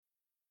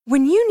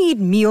When you need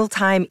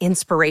mealtime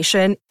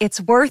inspiration,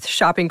 it's worth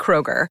shopping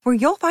Kroger, where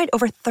you'll find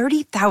over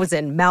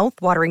 30,000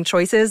 mouth-watering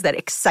choices that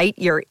excite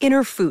your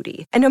inner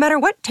foodie. And no matter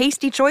what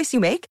tasty choice you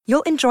make,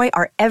 you'll enjoy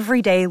our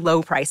everyday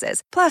low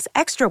prices, plus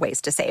extra ways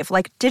to save,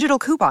 like digital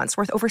coupons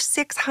worth over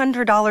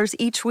 $600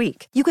 each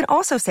week. You can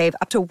also save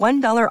up to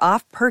 $1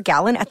 off per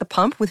gallon at the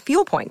pump with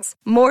fuel points.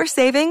 More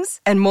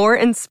savings and more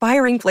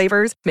inspiring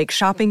flavors make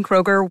shopping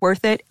Kroger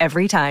worth it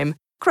every time.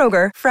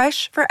 Kroger,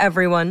 fresh for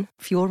everyone.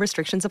 Fuel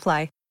restrictions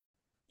apply.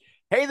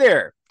 Hey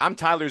there, I'm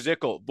Tyler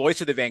Zickel,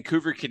 voice of the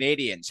Vancouver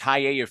Canadians, High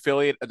A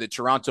affiliate of the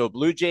Toronto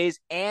Blue Jays,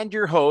 and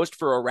your host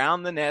for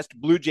Around the Nest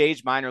Blue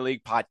Jays Minor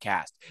League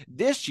podcast.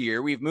 This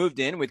year, we've moved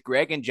in with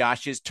Greg and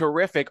Josh's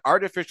terrific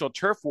Artificial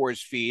Turf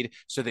Wars feed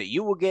so that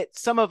you will get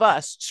some of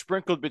us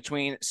sprinkled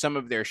between some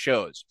of their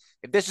shows.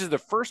 If this is the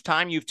first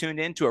time you've tuned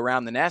in to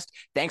Around the Nest,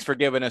 thanks for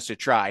giving us a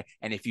try.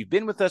 And if you've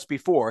been with us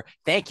before,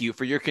 thank you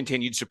for your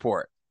continued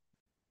support.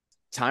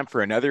 Time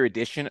for another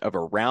edition of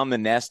Around the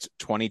Nest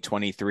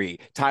 2023.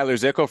 Tyler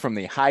Zickel from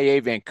the High A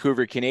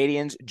Vancouver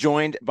Canadians,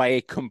 joined by a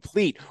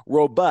complete,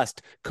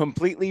 robust,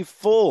 completely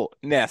full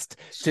nest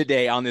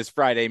today on this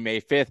Friday,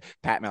 May 5th.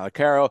 Pat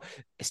Malacaro,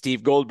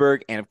 Steve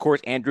Goldberg, and of course,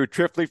 Andrew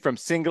Trifley from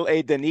Single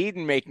A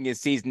Dunedin making his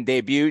season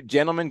debut.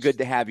 Gentlemen, good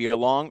to have you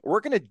along.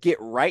 We're going to get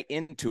right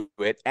into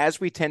it, as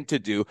we tend to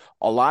do.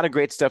 A lot of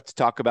great stuff to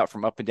talk about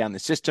from up and down the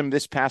system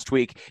this past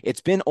week.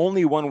 It's been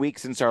only 1 week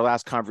since our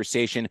last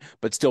conversation,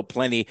 but still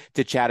plenty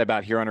to chat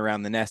about here on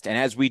Around the Nest. And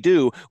as we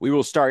do, we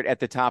will start at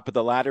the top of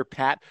the ladder.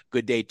 Pat,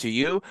 good day to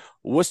you.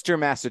 Worcester,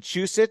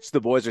 Massachusetts. The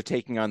boys are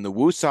taking on the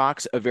Woo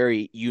Sox, a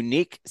very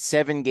unique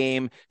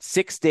 7-game,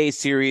 6-day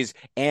series.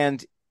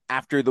 And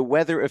after the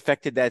weather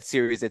affected that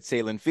series at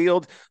Salem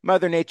Field,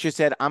 Mother Nature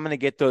said, I'm going to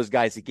get those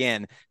guys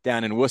again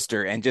down in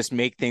Worcester and just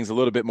make things a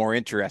little bit more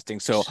interesting.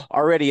 So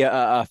already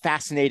a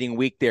fascinating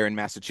week there in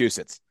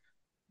Massachusetts.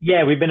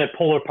 Yeah, we've been at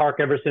Polar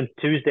Park ever since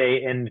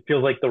Tuesday, and it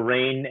feels like the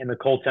rain and the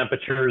cold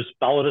temperatures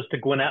followed us to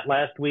Gwinnett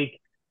last week.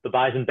 The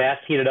Bison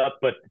Bats heated up,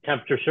 but the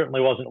temperature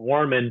certainly wasn't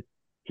warm. And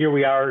here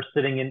we are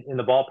sitting in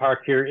the ballpark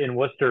here in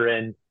Worcester,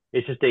 and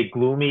it's just a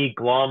gloomy,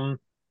 glum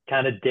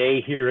kind of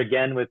day here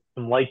again with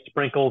some light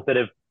sprinkles that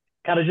have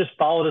kind of just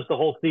followed us the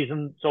whole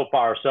season so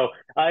far. So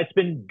it's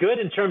been good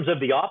in terms of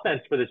the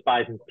offense for this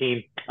Bison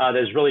team that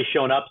has really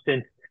shown up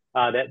since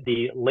that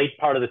the late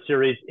part of the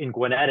series in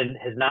Gwinnett and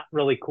has not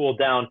really cooled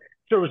down.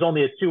 Sure, it was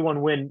only a 2-1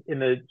 win in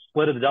the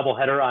split of the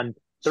doubleheader on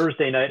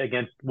Thursday night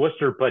against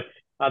Worcester, but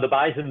the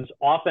Bisons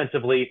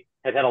offensively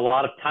have had a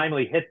lot of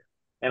timely hits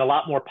and a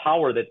lot more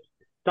power. That's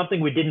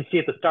something we didn't see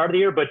at the start of the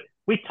year, but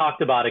we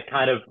talked about it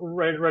kind of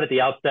right at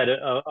the outset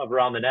of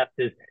Around the Nest.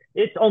 Is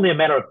it's only a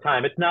matter of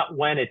time. It's not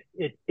when,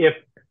 it's if,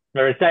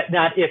 or it's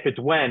not if, it's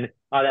when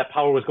that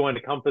power was going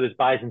to come for this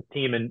Bison's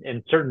team,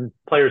 and certain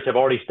players have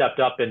already stepped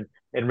up, and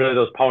really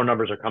those power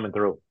numbers are coming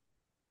through.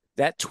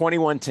 That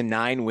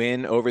 21-9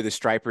 win over the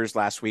Stripers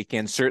last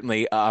weekend,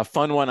 certainly a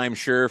fun one, I'm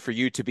sure, for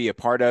you to be a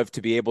part of,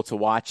 to be able to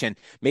watch, and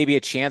maybe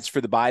a chance for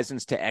the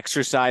Bisons to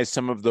exercise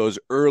some of those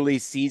early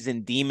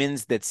season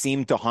demons that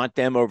seemed to haunt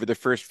them over the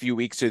first few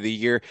weeks of the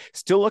year.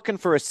 Still looking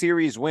for a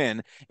series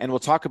win, and we'll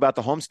talk about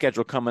the home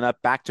schedule coming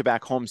up,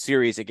 back-to-back home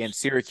series against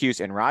Syracuse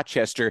and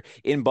Rochester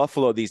in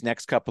Buffalo these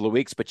next couple of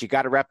weeks, but you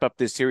got to wrap up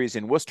this series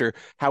in Worcester.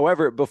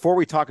 However, before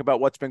we talk about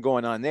what's been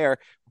going on there,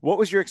 what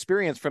was your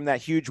experience from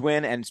that huge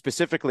win, and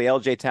specifically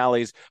LJ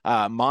Talley's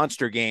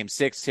monster game,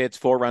 6 hits,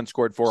 4 runs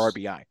scored, 4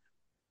 RBI?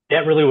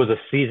 That really was a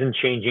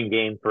season-changing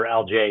game for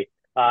LJ,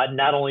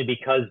 not only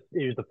because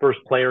he was the first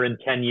player in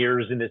 10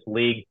 years in this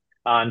league,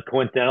 and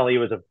coincidentally, it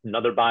was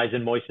another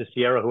Bison, Moises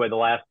Sierra, who had the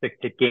last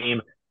 6-hit game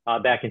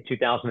back in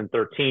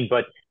 2013.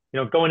 But,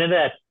 going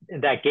into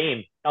that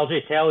game,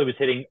 LJ Talley was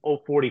hitting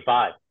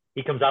 .045.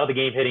 He comes out of the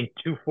game hitting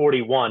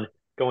 .241,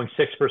 going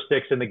 6 for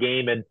 6 in the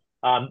game, and,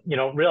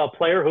 real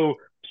player who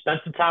spent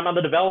some time on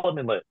the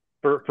development list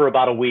for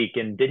about a week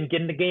and didn't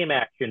get into game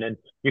action. And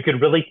you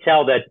could really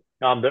tell that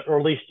the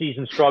early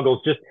season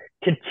struggles just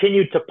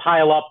continued to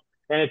pile up.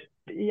 And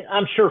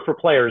I'm sure for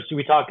players,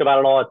 we talk about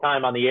it all the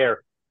time on the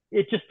air,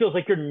 it just feels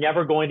like you're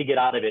never going to get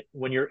out of it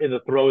when you're in the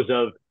throes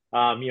of,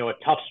 a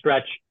tough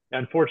stretch.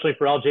 Unfortunately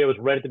for LJ, it was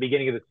right at the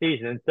beginning of the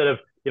season. Instead of,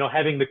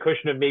 having the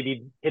cushion of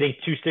maybe hitting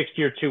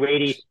 260 or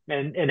 280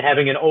 and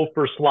having an 0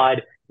 for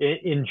slide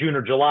in June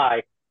or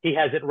July, he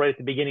has it right at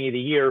the beginning of the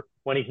year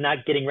when he's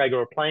not getting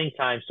regular playing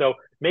time. So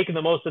making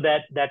the most of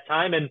that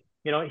time. And,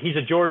 he's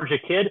a Georgia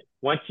kid,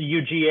 went to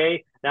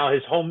UGA. Now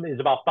his home is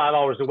about 5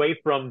 hours away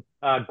from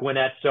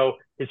Gwinnett. So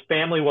his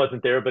family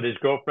wasn't there, but his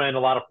girlfriend, a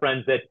lot of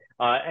friends that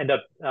end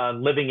up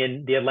living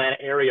in the Atlanta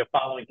area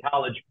following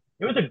college.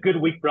 It was a good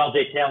week for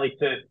LJ Talley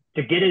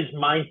to get his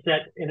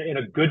mindset in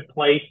a good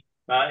place.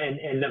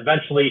 And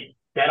eventually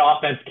that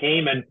offense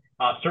came. And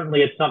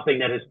certainly it's something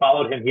that has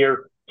followed him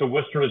here to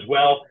Worcester as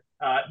well.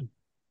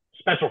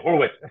 Spencer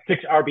Horwitz, a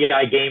 6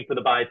 RBI game for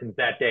the Bisons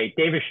that day.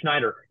 Davis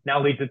Schneider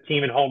now leads the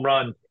team in home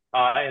runs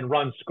and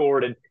runs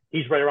scored, and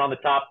he's right around the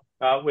top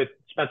with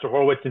Spencer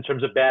Horwitz in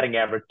terms of batting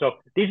average. So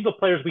these are the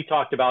players we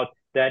talked about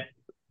that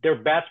their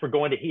bats were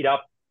going to heat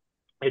up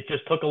It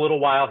just took a little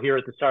while here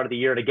at the start of the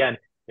year. And again,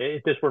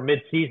 if this were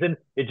mid-season,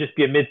 it'd just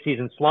be a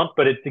mid-season slump,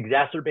 but it's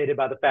exacerbated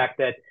by the fact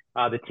that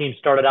the team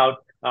started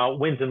out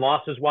wins and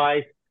losses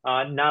wise,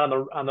 not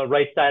on the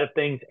right side of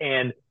things.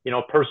 And,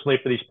 personally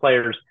for these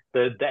players,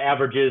 the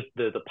averages,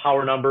 the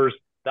power numbers,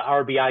 the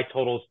RBI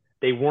totals,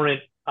 they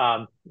weren't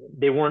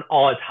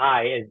all as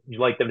high as you'd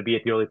like them to be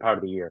at the early part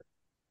of the year.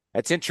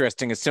 That's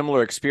interesting. A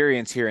similar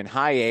experience here in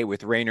High A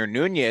with Rainer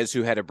Nunez,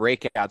 who had a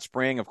breakout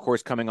spring, of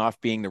course, coming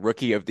off being the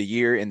rookie of the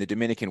year in the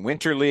Dominican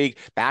Winter League,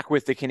 back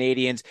with the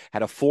Canadians,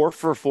 had a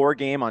 4-for-4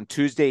 game on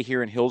Tuesday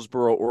here in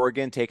Hillsboro,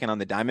 Oregon, taking on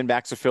the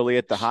Diamondbacks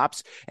affiliate, the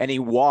Hops, and he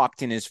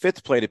walked in his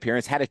fifth plate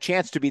appearance, had a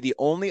chance to be the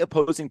only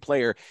opposing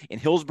player in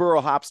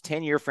Hillsboro Hops'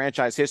 10-year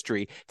franchise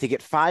history to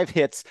get 5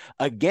 hits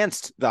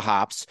against the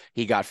Hops.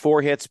 He got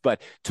 4 hits,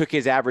 but took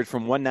his average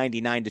from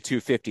 199 to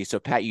 250. So,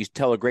 Pat, you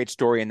tell a great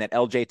story in that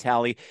LJ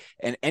tally.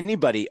 And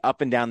anybody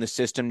up and down the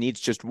system needs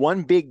just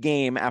one big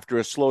game after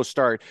a slow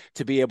start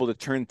to be able to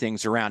turn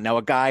things around. Now,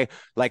 a guy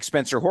like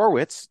Spencer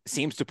Horwitz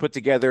seems to put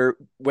together,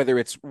 whether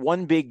it's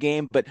one big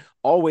game, but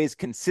always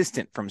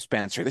consistent from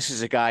Spencer. This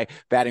is a guy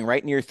batting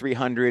right near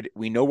 300.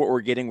 We know what we're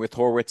getting with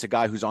Horwitz, a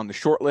guy who's on the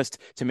short list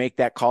to make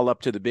that call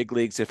up to the big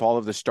leagues if all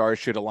of the stars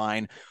should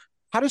align.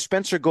 How does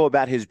Spencer go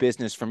about his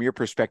business from your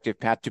perspective,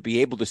 Pat, to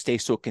be able to stay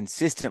so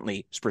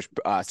consistently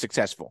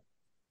successful?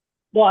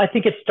 Well, I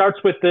think it starts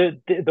with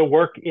the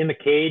work in the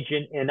cage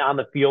and on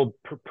the field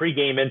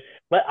pregame. And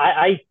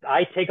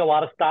I take a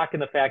lot of stock in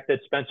the fact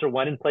that Spencer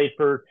went and played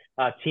for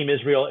Team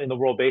Israel in the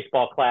World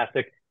Baseball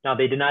Classic. Now,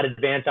 they did not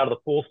advance out of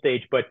the pool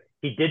stage, but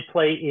he did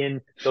play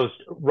in those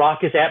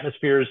raucous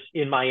atmospheres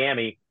in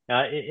Miami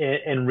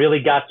and really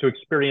got to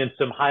experience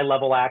some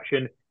high-level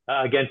action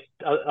against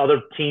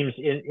other teams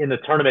in the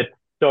tournament.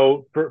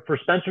 So for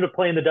Spencer to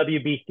play in the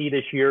WBC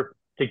this year,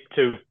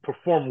 to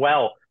perform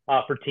well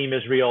for Team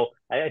Israel,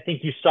 I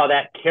think you saw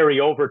that carry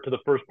over to the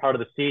first part of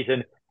the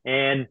season.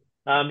 And,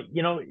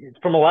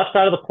 from the left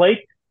side of the plate,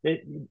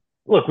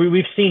 look,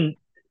 we've seen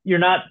you're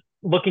not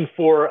looking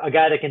for a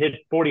guy that can hit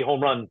 40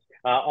 home runs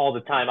all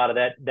the time out of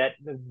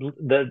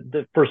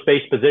the first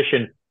base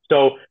position.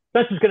 So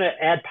Spencer's going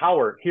to add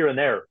power here and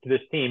there to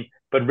this team,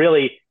 but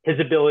really his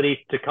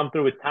ability to come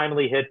through with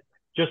timely hits,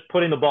 just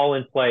putting the ball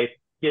in play,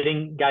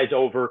 getting guys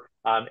over,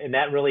 and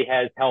that really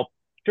has helped.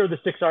 Sure, the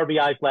 6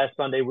 RBIs last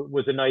Sunday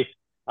was a nice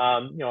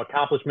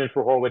accomplishment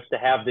for Horwitz to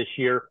have this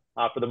year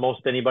for the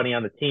most anybody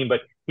on the team.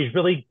 But he's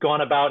really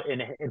gone about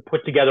and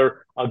put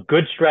together a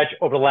good stretch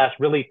over the last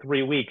really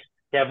 3 weeks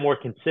to have more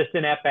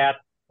consistent at-bats,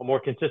 a more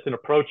consistent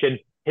approach. And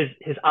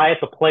his eye at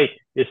the plate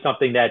is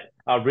something that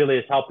really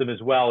has helped him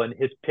as well. And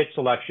his pitch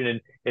selection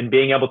and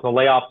being able to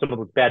lay off some of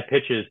those bad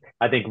pitches,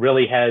 I think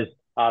really has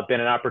been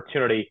an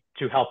opportunity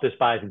to help this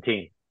Bison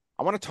team.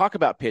 I want to talk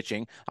about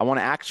pitching. I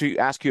want to actually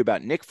ask you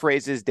about Nick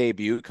Fraze's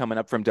debut coming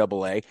up from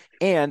Double-A,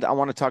 and I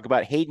want to talk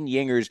about Hayden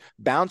Yinger's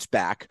bounce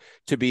back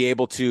to be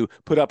able to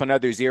put up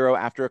another 0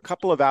 after a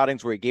couple of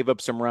outings where he gave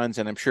up some runs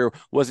and I'm sure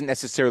wasn't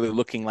necessarily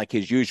looking like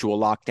his usual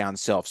lockdown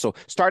self. So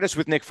start us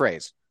with Nick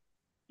Fraze.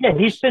 Yeah,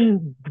 he's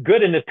been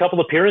good in his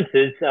couple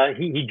appearances.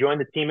 He joined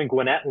the team in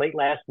Gwinnett late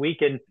last week,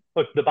 and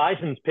look, the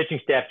Bison's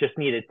pitching staff just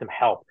needed some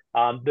help.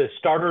 The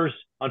starters,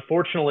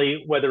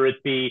 unfortunately, whether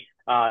it be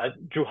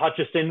Drew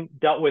Hutchison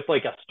dealt with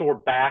like a sore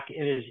back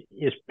in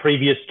his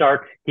previous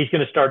start. He's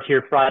going to start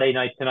here Friday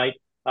night tonight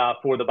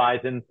for the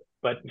Bison,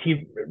 but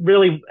he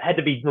really had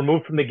to be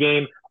removed from the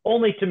game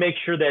only to make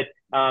sure that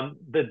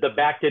the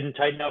back didn't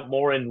tighten up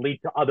more and lead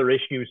to other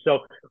issues.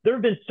 So there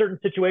have been certain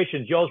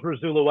situations. Joseph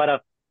Zulueta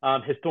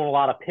has thrown a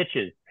lot of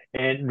pitches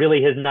and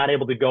really has not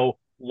able to go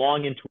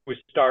long into his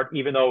start,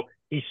 even though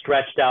he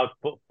stretched out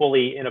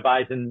fully in a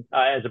Bison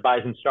as a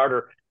Bison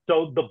starter.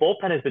 So the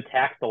bullpen has been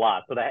taxed a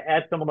lot. So to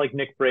add someone like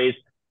Nick Fraze,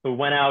 who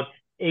went out,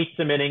 ate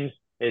some innings,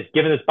 has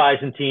given this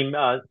Bison team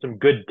some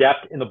good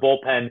depth in the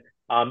bullpen,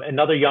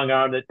 another young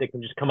arm that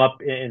can just come up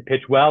and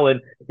pitch well. And,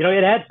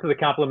 it adds to the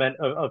complement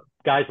of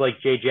guys like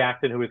Jay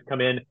Jackson, who has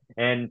come in.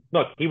 And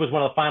look, he was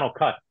one of the final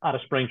cuts out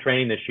of spring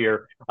training this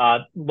year.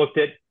 Looked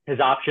at his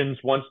options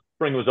once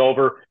spring was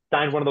over,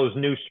 signed one of those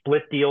new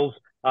split deals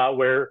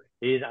where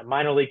he's a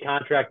minor league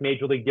contract,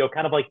 major league deal,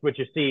 kind of like what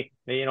you see,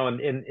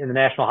 in the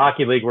National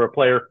Hockey League, where a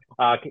player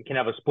can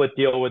have a split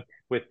deal with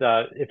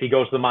if he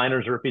goes to the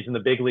minors or if he's in the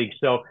big league.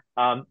 So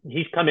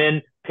he's come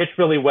in, pitched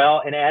really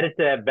well, and added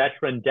to that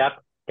veteran depth.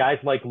 Guys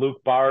like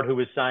Luke Bard, who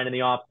was signed in the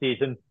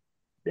offseason,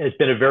 has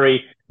been a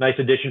very nice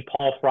addition.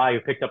 Paul Fry, who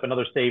picked up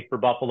another save for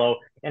Buffalo,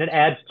 and it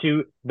adds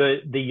to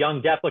the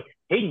young depth. Look,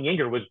 Hayden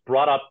Yinger was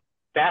brought up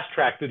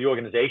fast-tracked through the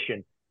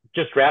organization,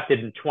 just drafted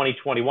in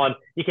 2021.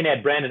 You can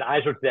add Brandon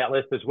Eisert to that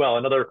list as well,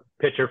 another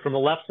pitcher from the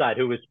left side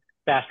who was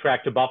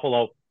fast-tracked to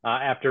Buffalo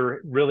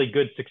after really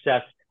good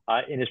success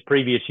in his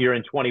previous year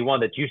in 21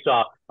 that you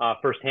saw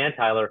firsthand,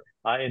 Tyler,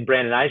 in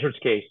Brandon Eisert's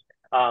case.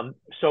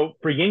 So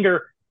for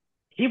Yinger,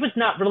 he was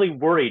not really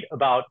worried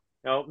about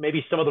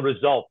maybe some of the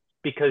results,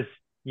 because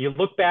you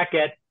look back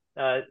at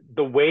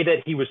the way that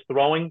he was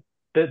throwing,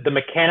 the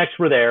mechanics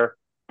were there,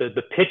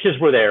 the pitches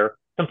were there.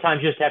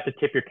 Sometimes you just have to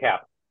tip your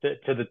cap.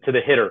 to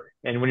the hitter.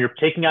 And when you're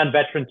taking on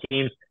veteran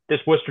teams, this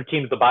Worcester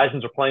team that the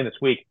Bisons are playing this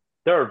week,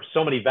 there are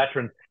so many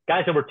veterans,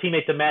 guys that were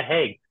teammates of Matt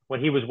Haig when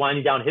he was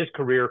winding down his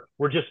career,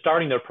 were just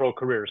starting their pro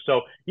careers.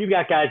 So you've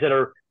got guys that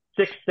are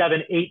 6,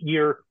 7, 8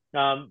 year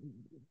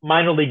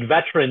minor league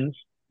veterans,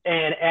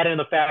 and add in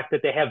the fact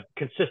that they have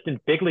consistent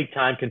big league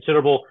time,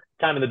 considerable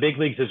time in the big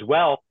leagues as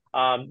well.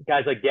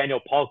 Guys like Daniel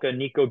Palka,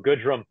 Nico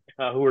Goodrum,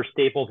 who are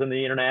staples in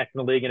the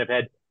International League and have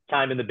had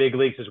time in the big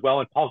leagues as well.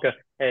 And Palka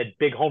had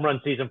big home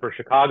run season for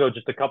Chicago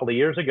just a couple of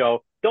years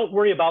ago. Don't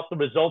worry about the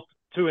results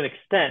to an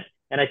extent.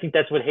 And I think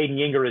that's what Hayden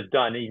Yinger has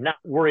done. We're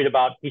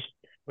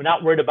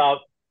not worried about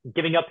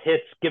giving up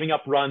hits, giving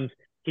up runs.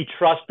 He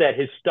trusts that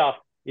his stuff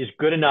is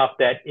good enough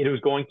that it was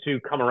going to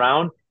come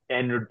around.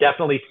 And you're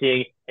definitely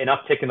seeing an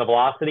uptick in the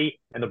velocity,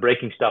 and the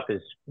breaking stuff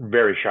is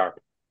very sharp.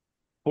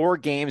 4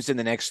 games in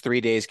the next 3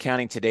 days,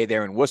 counting today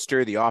there in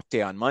Worcester, the off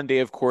day on Monday,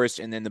 of course,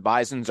 and then the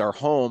Bisons are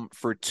home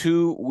for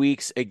 2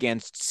 weeks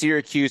against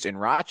Syracuse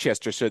and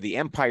Rochester. So the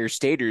Empire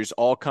Staters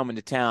all coming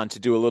to town to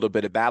do a little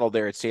bit of battle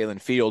there at Salem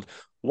Field.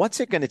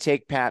 What's it going to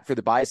take, Pat, for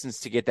the Bisons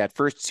to get that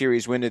first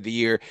series win of the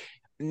year,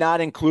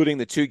 not including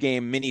the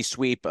 2-game mini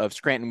sweep of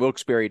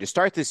Scranton-Wilkes-Barre to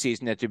start the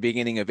season at the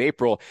beginning of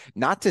April?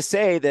 Not to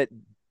say that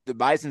the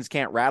Bisons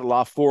can't rattle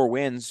off 4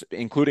 wins,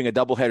 including a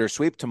doubleheader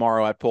sweep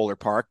tomorrow at Polar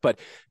Park, but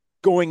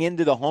going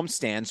into the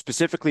homestand,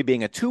 specifically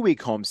being a 2-week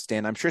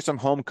homestand, I'm sure some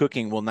home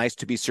cooking will nice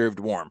to be served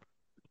warm.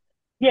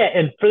 Yeah,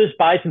 and for this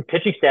Bison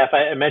pitching staff,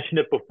 I mentioned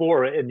it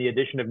before in the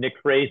addition of Nick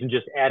Fraze and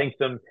just adding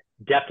some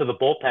depth to the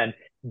bullpen,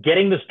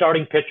 getting the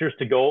starting pitchers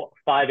to go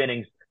 5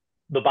 innings.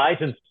 The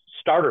Bison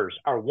starters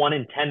are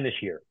 1-10 this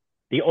year.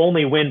 The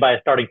only win by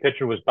a starting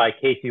pitcher was by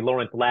Casey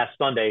Lawrence last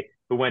Sunday,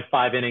 who went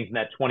 5 innings in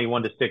that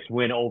 21-6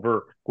 win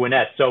over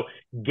Gwinnett. So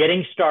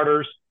getting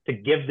starters to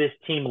give this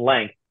team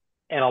length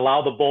and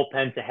allow the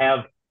bullpen to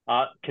have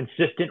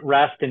consistent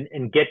rest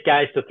and get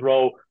guys to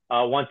throw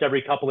once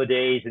every couple of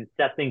days and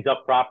set things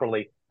up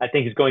properly, I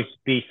think is going to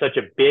be such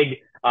a big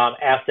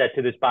asset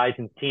to this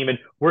Bison team. And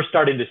we're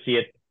starting to see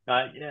it.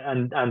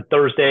 On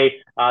Thursday,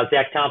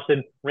 Zach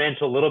Thompson ran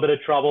into a little bit of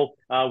trouble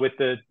with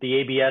the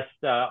ABS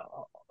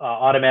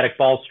automatic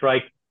ball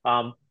strike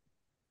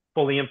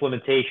fully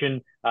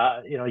implementation,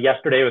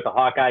 yesterday with the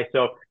Hawkeye.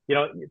 So,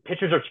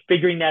 pitchers are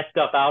figuring that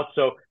stuff out.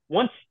 So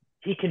once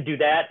he can do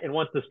that, and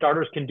once the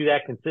starters can do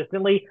that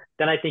consistently,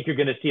 then I think you're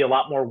going to see a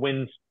lot more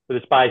wins for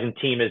this Bison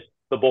team as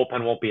the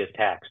bullpen won't be as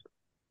taxed.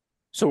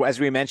 So as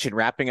we mentioned,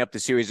 wrapping up the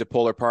series at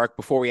Polar Park,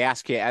 before we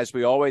ask you, as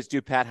we always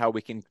do, Pat, how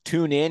we can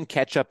tune in,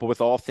 catch up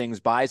with all things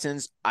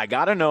Bisons, I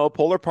got to know,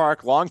 Polar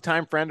Park,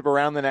 longtime friend of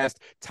Around the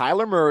Nest,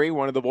 Tyler Murray,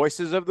 one of the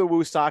voices of the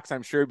Woo Sox,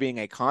 I'm sure being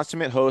a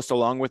consummate host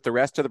along with the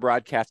rest of the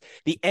broadcast,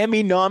 the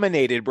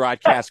Emmy-nominated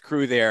broadcast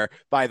crew there,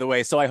 by the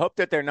way. So I hope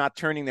that they're not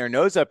turning their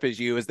nose up as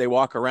they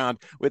walk around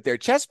with their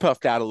chest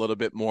puffed out a little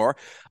bit more.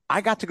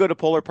 I got to go to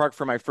Polar Park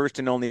for my first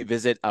and only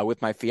visit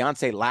with my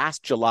fiance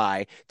last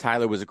July.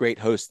 Tyler was a great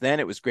host then.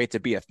 It was great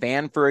to be a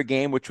fan for a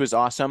game, which was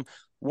awesome.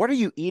 What are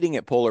you eating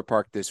at Polar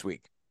Park this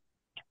week?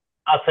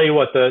 I'll tell you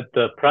what,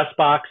 the press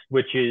box,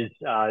 which is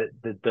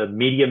the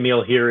media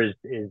meal here, is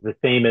the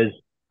same as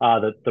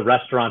the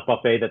restaurant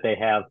buffet that they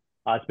have.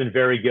 It's been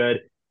very good.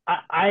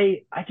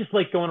 I just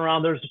like going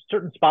around. There's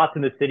certain spots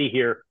in the city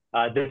here.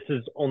 This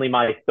is only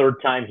my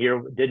 3rd time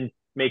here. Didn't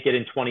make it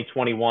in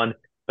 2021.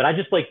 But I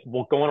just like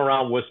going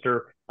around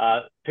Worcester,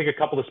 pick a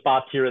couple of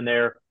spots here and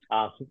there,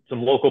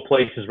 some local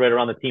places right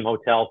around the team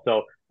hotel.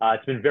 So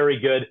it's been very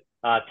good.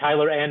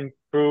 Tyler and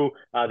crew,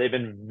 they've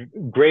been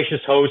gracious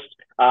hosts.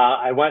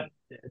 I went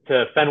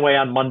to Fenway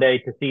on Monday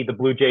to see the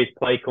Blue Jays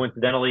play.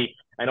 Coincidentally,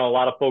 I know a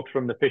lot of folks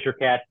from the Fisher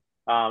Cat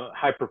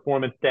high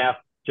performance staff,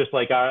 just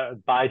like our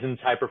Bison's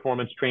high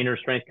performance trainers,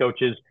 strength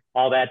coaches,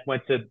 all that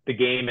went to the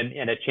game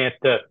and a chance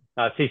to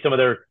see some of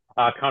their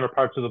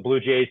counterparts of the Blue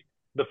Jays.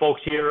 The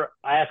folks here,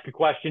 I ask a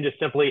question just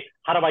simply,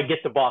 how do I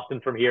get to Boston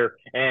from here?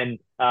 And,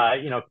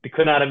 they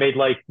could not have made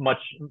life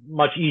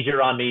much easier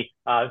on me,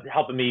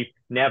 helping me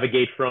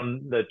navigate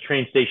from the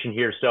train station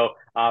here. So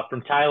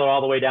from Tyler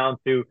all the way down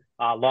to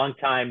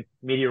longtime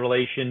media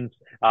relations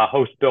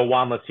host Bill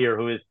Wanless here,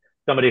 who is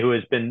somebody who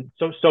has been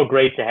so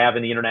great to have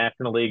in the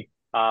International League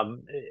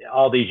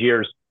all these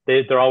years.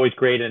 They're always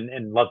great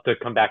and love to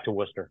come back to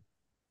Worcester.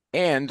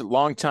 And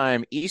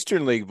longtime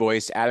Eastern League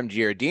voice Adam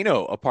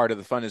Giardino, a part of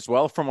the fun as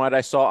well. From what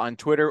I saw on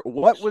Twitter,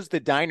 what was the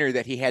diner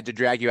that he had to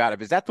drag you out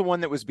of? Is that the one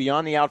that was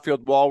beyond the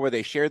outfield wall where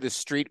they share the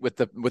street with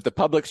the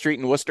public street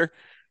in Worcester?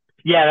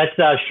 Yeah,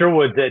 that's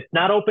Sherwood's. It's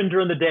not open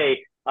during the day,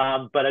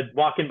 but I'm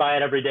walking by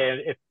it every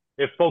day.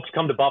 If folks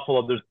come to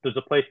Buffalo, there's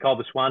a place called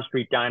the Swan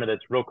Street Diner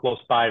that's real close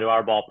by to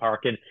our ballpark,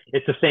 and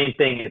it's the same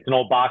thing. It's an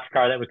old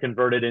boxcar that was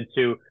converted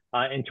into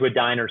a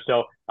diner.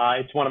 So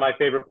it's one of my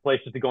favorite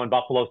places to go in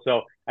Buffalo.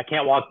 So I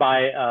can't walk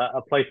by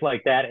a place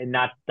like that and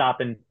not stop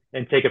and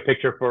take a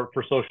picture for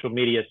social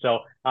media. So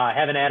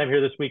having Adam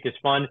here this week is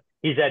fun.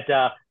 He's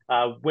at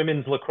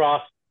women's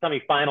lacrosse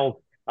semifinals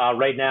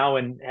right now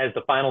and has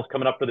the finals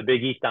coming up for the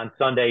Big East on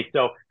Sunday.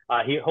 So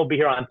he'll be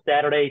here on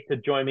Saturday to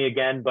join me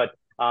again. But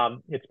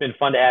it's been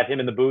fun to have him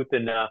in the booth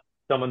and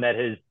someone that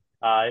has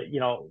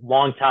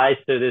long ties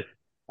to this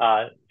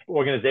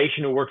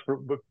organization who worked for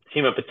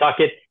team of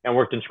Pawtucket and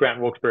worked in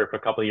Scranton Wilkes-Barre for a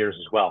couple of years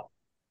as well.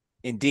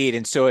 Indeed.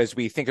 And so as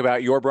we think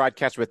about your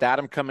broadcast with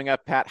Adam coming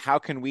up, Pat, how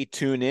can we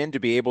tune in to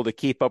be able to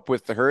keep up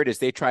with the herd as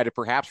they try to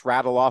perhaps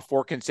rattle off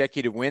 4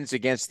 consecutive wins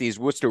against these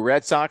Worcester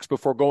Red Sox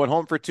before going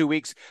home for 2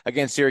 weeks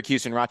against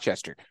Syracuse and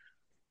Rochester?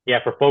 Yeah,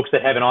 for folks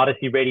that have an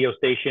Odyssey radio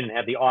station and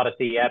have the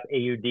Odyssey app,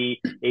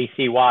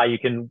 AUDACY, you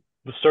can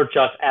search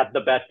us at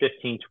the Best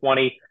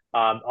 1520.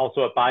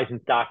 Also at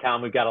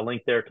bisons.com, we've got a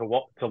link there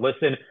to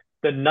listen.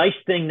 The nice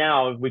thing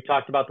now, we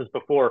talked about this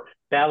before,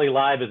 Valley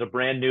Live is a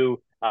brand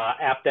new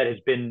app that has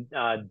been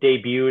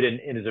debuted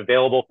and is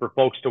available for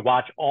folks to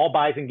watch all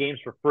Bison games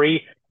for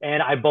free.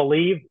 And I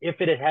believe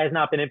if it has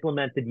not been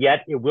implemented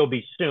yet, it will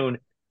be soon,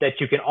 that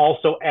you can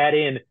also add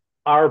in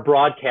our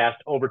broadcast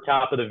over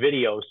top of the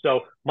video.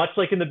 So much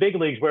like in the big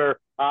leagues where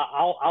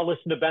I'll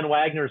listen to Ben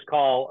Wagner's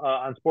call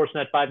on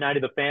Sportsnet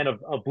 590, the fan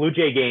of Blue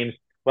Jay games.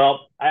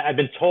 Well, I've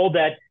been told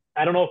that,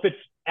 I don't know if it's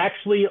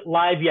actually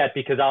live yet,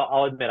 because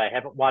I'll admit I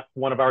haven't watched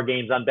one of our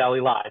games on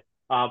Valley Live.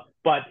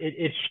 But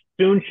it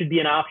soon should be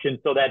an option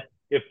so that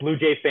if Blue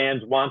Jay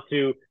fans want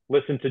to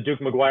listen to Duke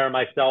McGuire and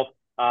myself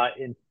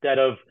instead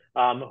of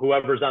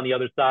whoever's on the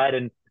other side,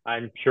 and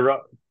I'm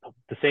sure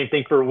the same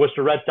thing for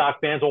Worcester Red Sox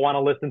fans will want to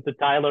listen to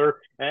Tyler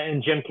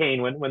and Jim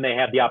Kane when they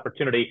have the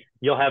opportunity.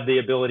 You'll have the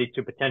ability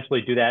to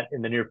potentially do that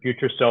in the near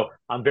future. So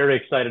I'm very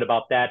excited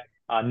about that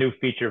new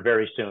feature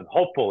very soon,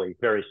 hopefully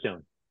very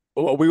soon.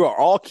 Well, we are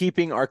all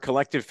keeping our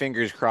collective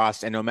fingers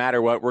crossed, and no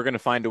matter what, we're going to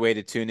find a way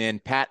to tune in.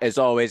 Pat, as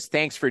always,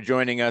 thanks for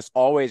joining us.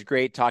 Always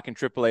great talking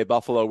AAA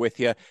Buffalo with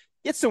you.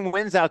 Get some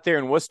wins out there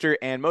in Worcester,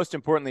 and most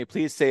importantly,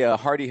 please say a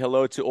hearty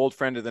hello to old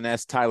friend of the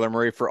nest, Tyler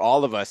Murray, for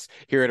all of us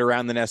here at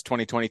Around the Nest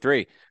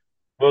 2023.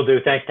 Will do.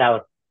 Thanks,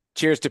 Tyler.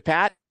 Cheers to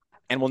Pat.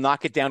 And we'll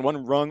knock it down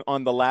one rung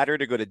on the ladder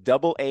to go to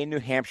Double-A New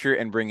Hampshire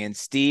and bring in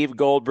Steve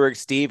Goldberg.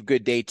 Steve,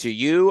 good day to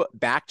you.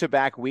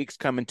 Back-to-back weeks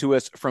coming to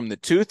us from the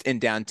Tooth in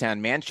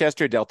downtown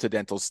Manchester, Delta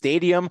Dental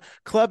Stadium.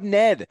 Club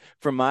Ned,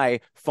 from my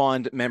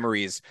fond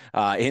memories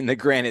in the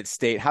Granite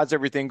State. How's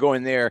everything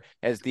going there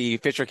as the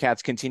Fisher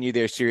Cats continue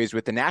their series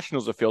with the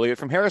Nationals affiliate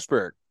from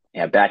Harrisburg?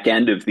 Yeah, back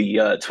end of the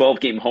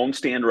 12-game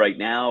homestand right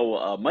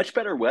now. Much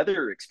better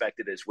weather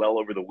expected as well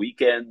over the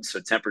weekend. So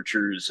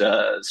temperatures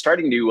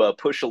starting to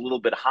push a little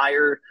bit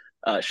higher.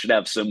 Should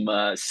have some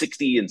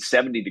 60 and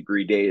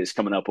 70-degree days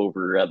coming up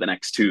over the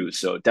next 2.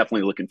 So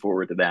definitely looking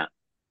forward to that.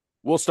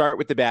 We'll start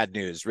with the bad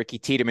news. Ricky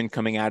Tiedemann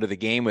coming out of the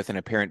game with an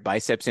apparent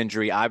biceps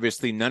injury.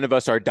 Obviously, none of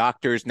us are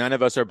doctors. None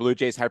of us are Blue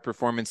Jays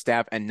high-performance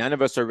staff, and none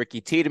of us are Ricky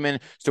Tiedemann.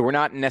 So we're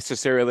not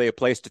necessarily a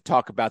place to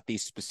talk about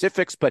these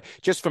specifics. But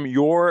just from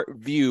your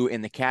view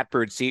in the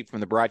catbird seat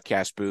from the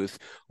broadcast booth,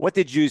 what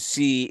did you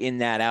see in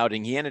that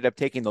outing? He ended up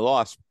taking the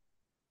loss,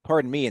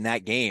 pardon me, in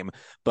that game,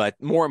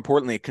 but more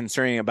importantly,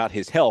 concerning about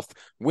his health.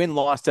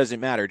 Win-loss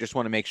doesn't matter. Just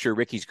want to make sure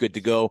Ricky's good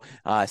to go.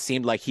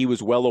 Seemed like he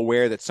was well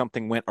aware that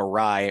something went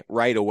awry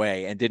right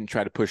away and didn't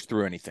try to push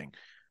through anything.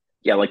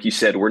 Yeah, like you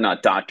said, we're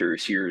not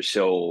doctors here.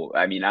 So,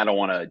 I mean, I don't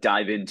want to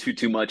dive in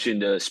too much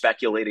into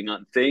speculating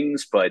on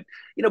things, but,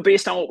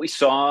 based on what we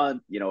saw,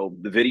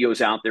 the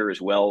videos out there as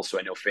well. So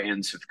I know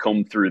fans have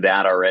combed through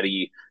that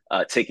already,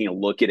 taking a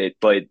look at it.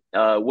 But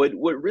what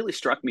really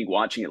struck me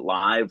watching it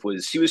live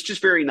was he was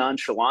just very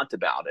nonchalant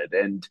about it.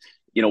 And,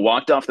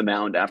 walked off the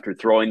mound after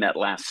throwing that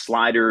last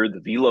slider. The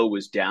velo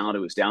was down. It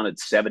was down at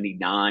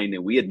 79.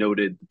 And we had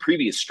noted the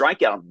previous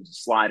strikeout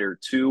slider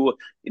too.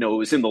 It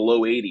was in the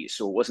low 80s.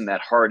 So it wasn't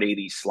that hard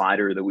 80s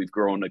slider that we've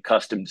grown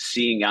accustomed to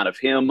seeing out of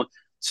him.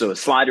 So a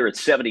slider at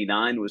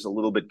 79 was a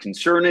little bit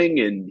concerning.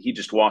 And he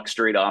just walked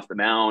straight off the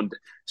mound,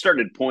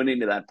 started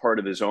pointing to that part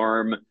of his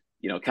arm,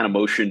 kind of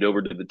motioned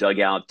over to the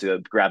dugout to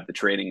grab the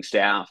training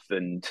staff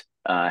and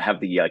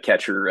have the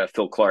catcher,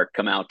 Phil Clark,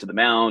 come out to the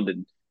mound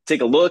and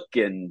take a look.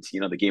 And,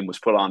 the game was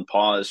put on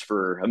pause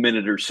for a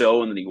minute or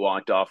so. And then he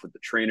walked off with the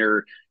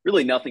trainer.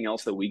 Really nothing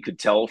else that we could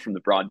tell from the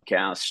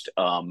broadcast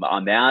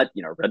on that.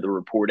 Read the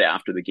report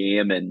after the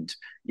game, and,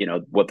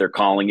 what they're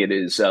calling it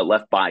is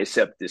left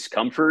bicep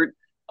discomfort.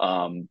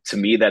 To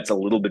me, that's a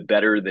little bit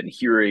better than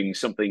hearing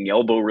something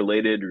elbow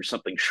related or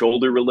something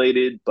shoulder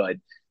related. But,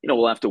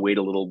 we'll have to wait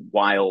a little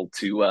while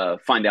to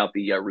find out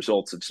the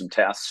results of some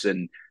tests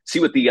and see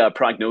what the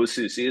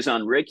prognosis is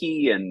on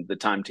Ricky and the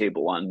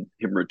timetable on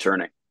him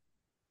returning.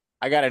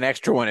 I got an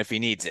extra one if he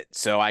needs it,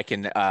 so I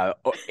can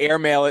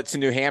airmail it to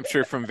New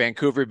Hampshire from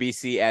Vancouver,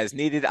 BC as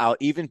needed. I'll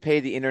even pay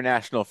the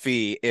international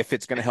fee if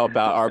it's going to help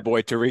out our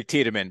boy Tariq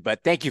Tiedemann.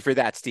 But thank you for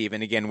that, Steve.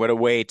 And again, what a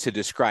way to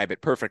describe it.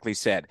 Perfectly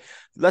said.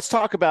 Let's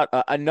talk about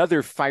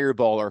another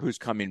fireballer who's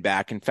coming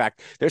back. In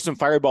fact, there's some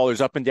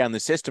fireballers up and down the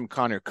system.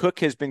 Connor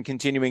Cook has been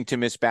continuing to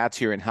miss bats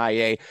here in High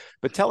A.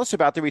 But tell us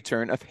about the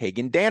return of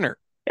Hagen Danner.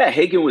 Yeah,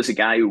 Hagen was a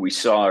guy who we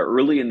saw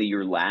early in the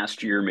year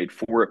last year, made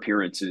 4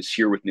 appearances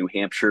here with New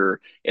Hampshire,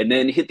 and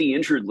then hit the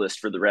injured list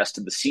for the rest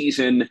of the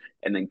season.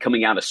 And then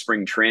coming out of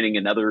spring training,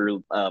 another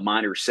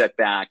minor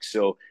setback.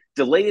 So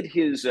delayed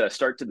his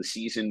start to the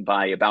season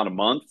by about a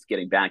month,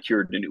 getting back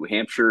here to New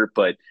Hampshire.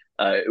 But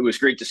It was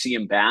great to see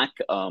him back.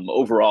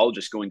 Overall,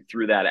 just going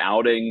through that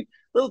outing,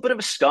 a little bit of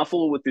a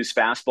scuffle with his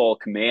fastball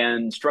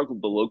command,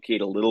 struggled to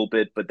locate a little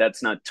bit, but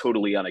that's not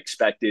totally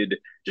unexpected.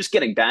 Just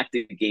getting back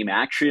to game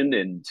action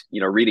and,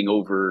 reading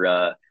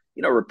over,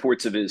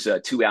 reports of his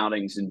two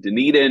outings in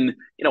Dunedin.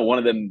 One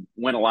of them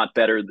went a lot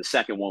better. The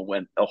second one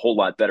went a whole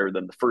lot better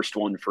than the first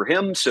one for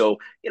him. So,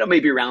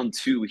 maybe round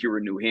two here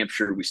in New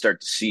Hampshire, we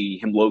start to see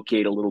him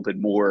locate a little bit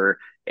more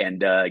and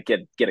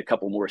get a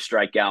couple more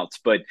strikeouts.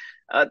 But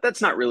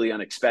that's not really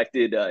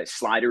unexpected.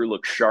 Slider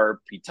looked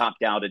sharp. He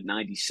topped out at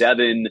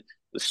 97,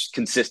 was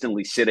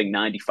consistently sitting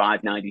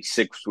 95,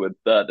 96 with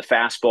the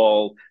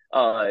fastball.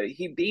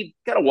 He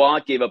got a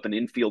walk, gave up an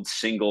infield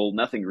single,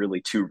 nothing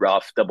really too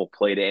rough, double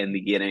play to end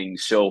the inning.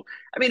 So,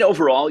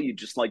 overall, you'd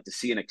just like to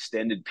see an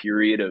extended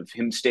period of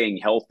him staying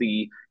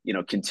healthy,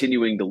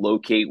 continuing to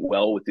locate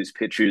well with his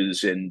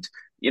pitches. And,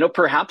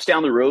 perhaps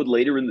down the road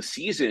later in the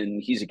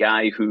season, he's a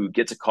guy who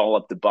gets a call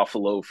up to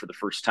Buffalo for the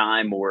first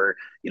time or,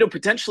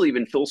 potentially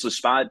even fills a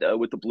spot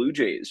with the Blue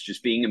Jays,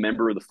 just being a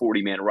member of the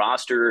 40-man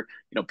roster.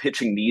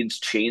 Pitching needs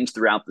change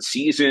throughout the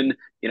season.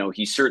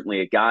 He's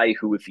certainly a guy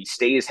who, if he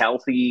stays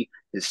healthy,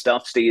 his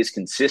stuff stays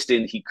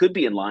consistent, he could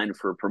be in line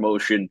for a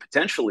promotion,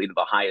 potentially to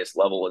the highest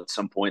level at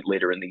some point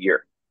later in the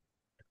year.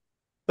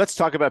 Let's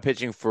talk about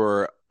pitching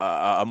for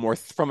a more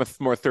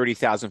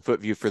 30,000 foot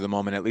view for the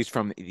moment, at least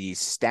from the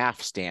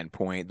staff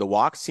standpoint. The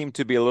walks seem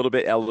to be a little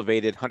bit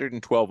elevated.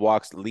 112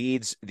 walks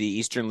leads the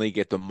Eastern League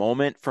at the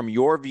moment. From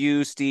your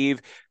view,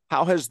 Steve,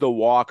 how has the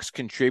walks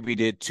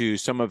contributed to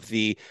some of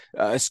the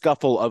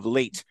scuffle of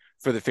late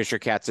for the Fisher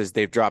Cats as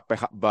they've dropped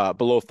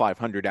below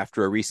 500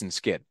 after a recent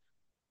skid?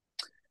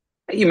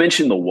 You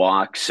mentioned the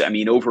walks.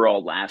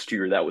 Overall last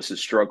year, that was a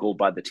struggle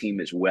by the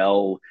team as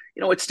well.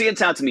 It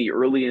stands out to me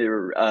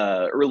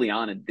early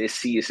on in this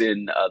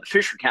season, the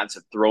Fisher Cats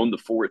have thrown the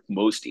fourth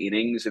most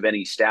innings of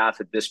any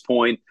staff at this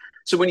point.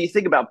 So when you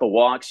think about the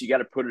walks, you got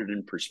to put it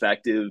in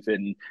perspective.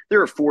 And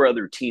there are four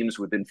other teams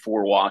within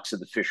 4 walks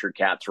of the Fisher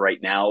Cats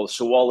right now.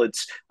 So while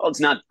it's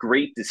not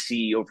great to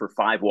see over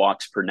 5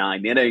 walks per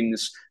 9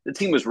 innings, the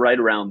team was right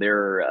around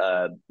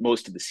there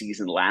most of the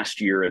season last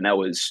year. And that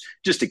was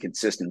just a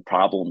consistent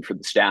problem for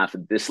the staff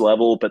at this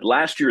level. But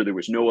last year, there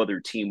was no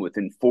other team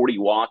within 40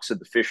 walks of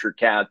the Fisher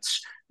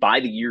Cats by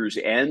the year's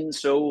end.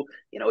 So,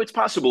 it's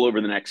possible over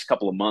the next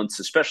couple of months,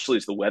 especially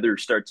as the weather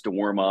starts to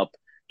warm up,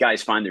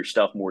 guys find their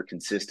stuff more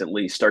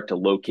consistently, start to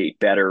locate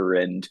better,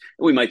 and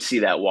we might see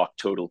that walk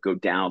total go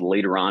down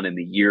later on in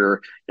the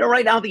year.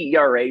 Right now the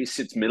ERA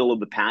sits middle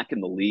of the pack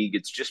in the league.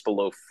 It's just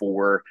below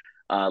 4.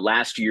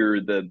 Last year,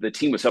 the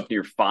team was up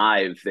near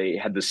 5. They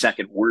had the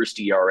second worst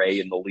ERA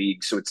in the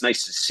league, so it's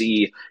nice to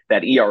see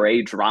that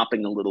ERA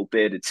dropping a little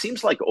bit. It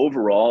seems like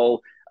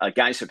overall,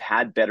 guys have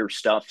had better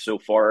stuff so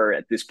far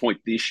at this point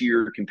this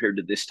year compared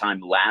to this time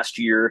last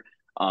year.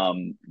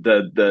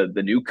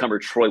 The newcomer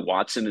Troy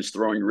Watson is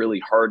throwing really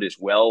hard as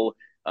well,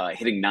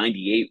 hitting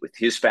 98 with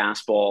his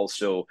fastball.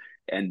 So,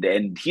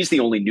 and he's the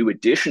only new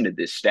addition to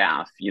this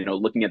staff.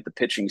 Looking at the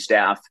pitching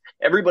staff,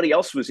 everybody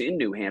else was in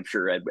New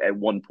Hampshire at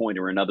one point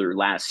or another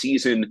last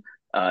season.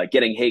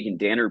 Getting Hagen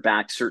Danner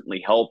back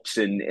certainly helps,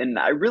 and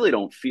I really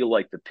don't feel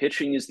like the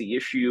pitching is the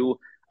issue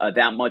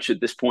that much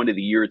at this point of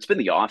the year. It's been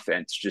the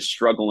offense just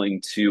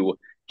struggling to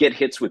get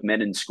hits with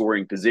men in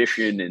scoring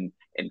position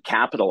and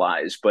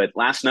capitalize. But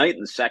last night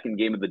in the second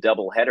game of the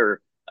doubleheader,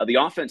 the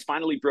offense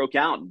finally broke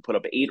out and put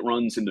up 8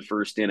 runs in the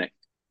first inning.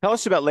 Tell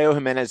us about Leo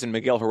Jimenez and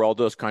Miguel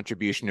Geraldo's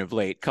contribution of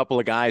late. Couple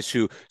of guys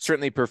who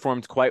certainly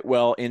performed quite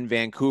well in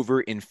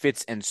Vancouver in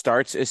fits and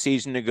starts a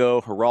season ago.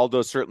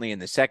 Geraldo certainly in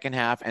the second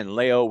half, and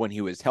Leo when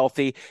he was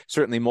healthy,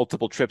 certainly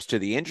multiple trips to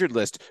the injured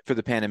list for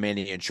the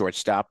Panamanian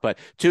shortstop. But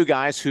 2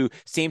 guys who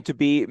seem to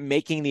be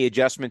making the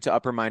adjustment to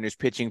upper minors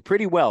pitching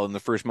pretty well in the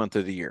first month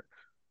of the year.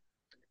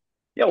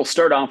 Yeah, we'll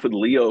start off with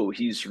Leo.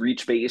 He's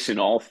reached base in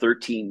all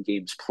 13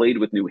 games played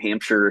with New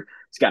Hampshire.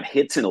 He's got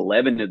hits in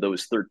 11 of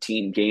those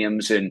 13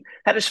 games and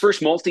had his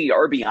first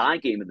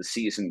multi-RBI game of the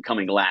season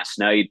coming last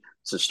night.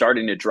 So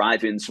starting to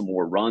drive in some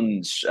more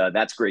runs.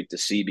 That's great to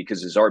see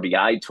because his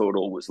RBI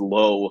total was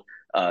low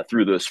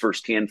through those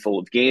first handful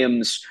of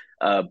games.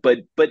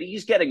 But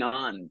he's getting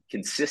on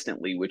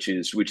consistently, which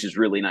is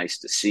really nice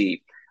to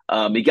see.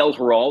 Miguel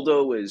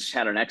Geraldo has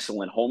had an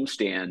excellent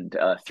homestand,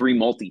 3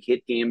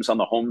 multi-hit games on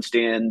the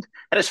homestand.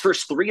 Had his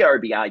first 3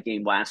 RBI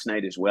game last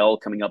night as well,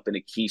 coming up in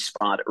a key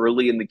spot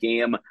early in the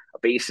game. A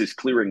bases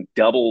clearing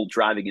double,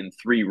 driving in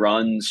 3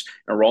 runs.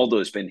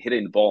 Geraldo's been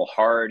hitting the ball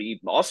hard.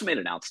 He also made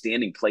an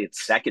outstanding play at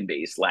second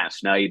base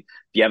last night. If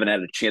you haven't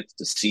had a chance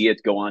to see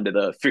it, go on to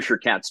the Fisher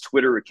Cats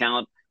Twitter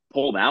account.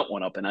 Pulled that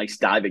one up, a nice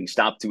diving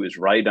stop to his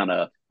right on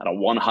a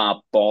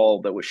one-hop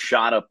ball that was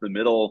shot up the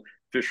middle.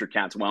 Fisher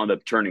Cats wound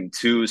up turning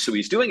 2. So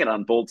he's doing it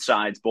on both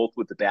sides, both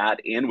with the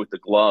bat and with the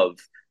glove.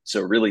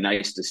 So really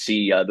nice to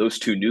see those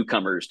 2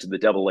 newcomers to the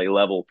AA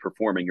level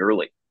performing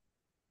early.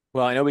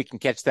 Well, I know we can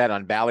catch that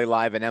on Valley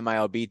Live and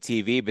MILB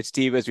TV, but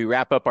Steve, as we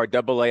wrap up our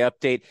AA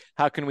update,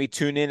 how can we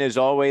tune in as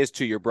always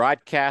to your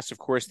broadcast? Of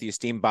course, the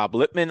esteemed Bob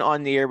Lippman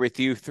on the air with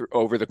you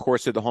over the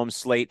course of the home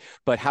slate,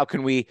 but how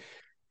can we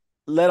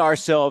let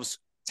ourselves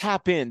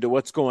tap into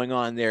what's going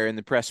on there in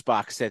the press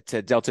box at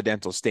Delta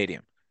Dental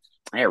Stadium.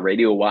 Yeah,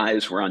 radio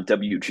wise, we're on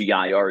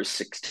WGIR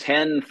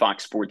 610,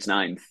 Fox Sports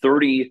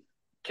 930.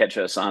 Catch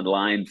us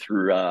online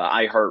through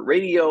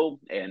iHeartRadio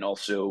and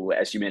also,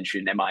 as you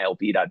mentioned,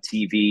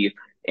 MILB.TV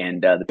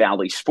and the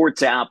Bally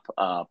Sports app.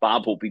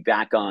 Bob will be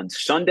back on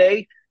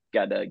Sunday.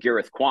 Got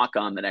Gareth Kwok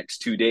on the next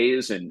 2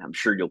 days, and I'm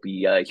sure you'll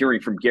be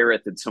hearing from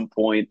Gareth at some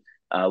point.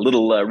 A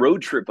little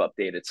road trip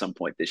update at some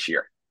point this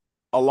year.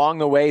 Along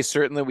the way,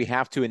 certainly we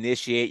have to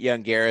initiate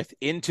young Gareth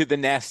into the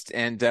nest,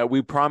 and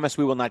we promise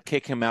we will not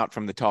kick him out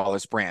from the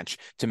tallest branch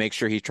to make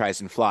sure he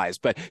tries and flies.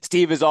 But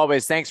Steve, as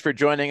always, thanks for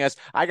joining us.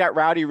 I got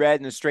Rowdy Red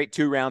in a straight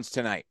 2 rounds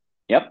tonight.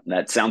 Yep,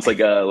 that sounds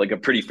like a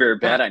pretty fair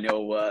bet. I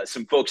know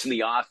some folks in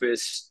the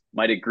office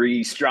might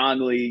agree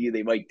strongly,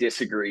 they might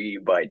disagree,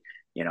 but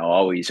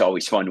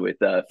always fun with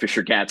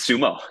Fisher Cat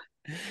Sumo.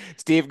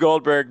 Steve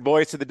Goldberg,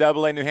 voice of the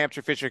AA New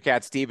Hampshire Fisher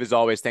Cat. Steve, as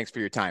always, thanks for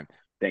your time.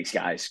 Thanks,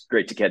 guys.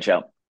 Great to catch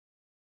up.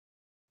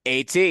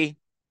 AT,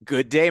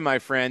 good day, my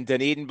friend.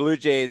 Dunedin Blue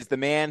Jays, the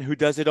man who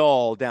does it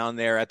all down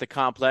there at the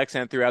complex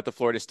and throughout the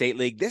Florida State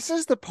League. This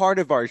is the part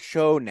of our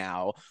show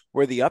now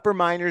where the upper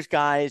minors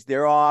guys,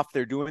 they're off,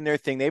 they're doing their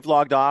thing. They've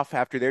logged off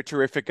after their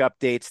terrific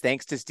updates.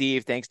 Thanks to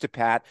Steve, thanks to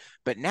Pat.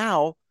 But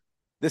now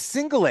the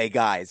single A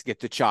guys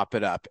get to chop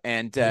it up.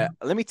 And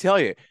let me tell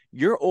you,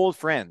 your old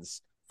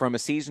friends from a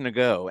season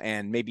ago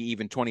and maybe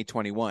even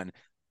 2021,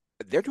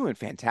 they're doing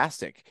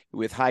fantastic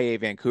with High A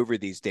Vancouver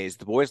these days.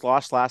 The boys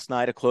lost last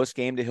night, a close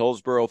game to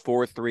Hillsborough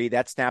 4-3.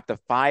 That snapped a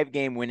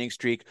 5-game winning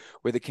streak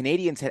where the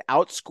Canadians had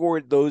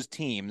outscored those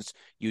teams,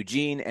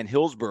 Eugene and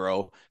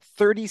Hillsborough,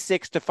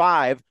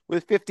 36-5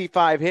 with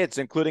 55 hits,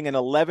 including an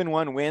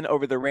 11-1 win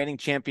over the reigning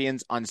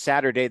champions on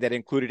Saturday that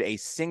included a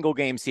single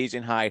game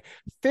season high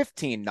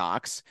 15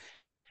 knocks.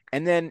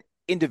 And then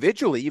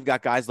individually, you've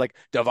got guys like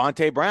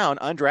Devontae Brown,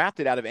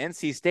 undrafted out of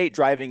NC State,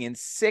 driving in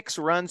 6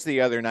 runs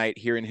the other night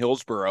here in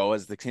Hillsborough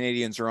as the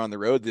Canadians are on the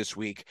road this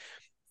week.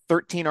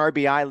 13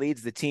 RBI,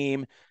 leads the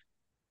team.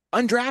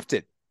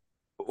 Undrafted.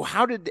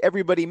 How did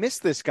everybody miss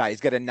this guy? He's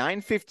got a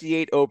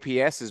 958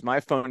 OPS as my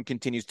phone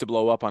continues to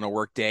blow up on a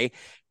work day.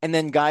 And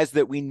then guys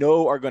that we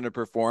know are going to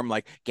perform,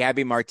 like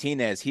Gabby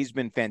Martinez. He's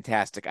been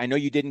fantastic. I know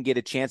you didn't get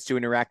a chance to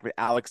interact with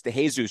Alex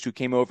DeJesus, who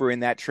came over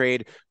in that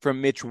trade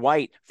from Mitch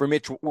White,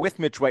 with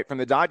Mitch White from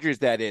the Dodgers,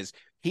 that is.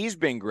 He's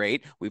been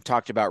great. We've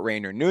talked about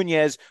Rainer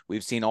Nunez.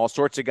 We've seen all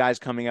sorts of guys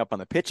coming up on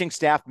the pitching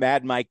staff.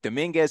 Mad Mike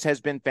Dominguez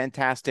has been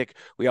fantastic.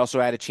 We also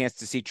had a chance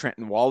to see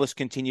Trenton Wallace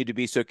continue to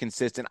be so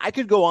consistent. I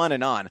could go on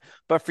and on.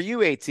 But for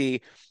you, AT,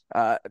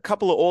 a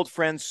couple of old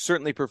friends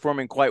certainly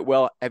performing quite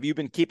well. Have you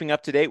been keeping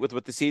up to date with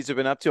what the Seeds have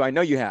been up to? I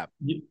know you have.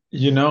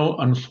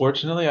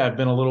 Unfortunately, I've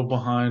been a little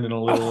behind and a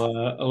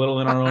little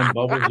in our own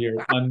bubble here.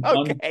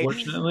 Okay.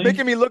 Unfortunately,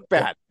 Making me look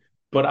bad.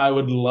 But I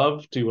would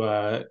love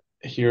to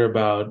hear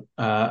about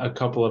a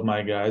couple of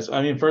my guys.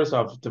 I mean, first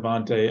off,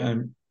 Devontae,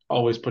 I'm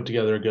always put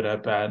together a good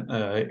at bat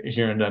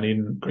here in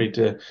Dunedin. Great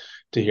to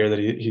hear that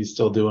he's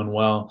still doing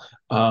well.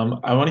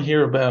 I want to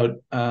hear about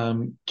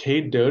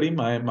Cade Doughty,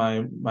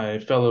 my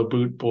fellow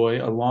boot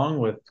boy, along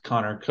with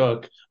Connor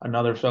Cook,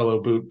 another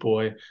fellow boot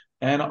boy.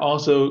 And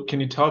also,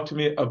 can you talk to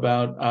me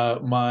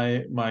about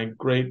my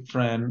great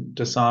friend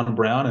Desan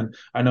Brown? And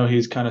I know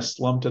he's kind of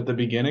slumped at the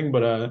beginning,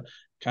 but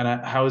kind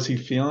of how is he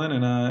feeling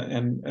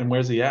and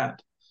where's he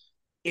at?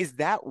 Is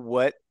that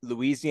what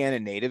Louisiana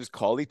natives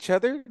call each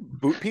other?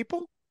 Boot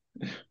people?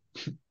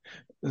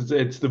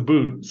 It's the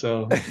boot,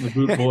 so the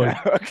boot boys.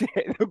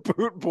 Okay, the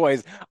boot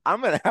boys. I'm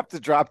going to have to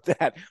drop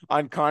that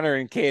on Connor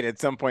and Cade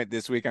at some point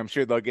this week. I'm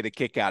sure they'll get a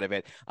kick out of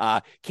it.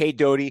 Cade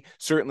Doughty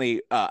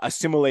certainly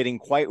assimilating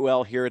quite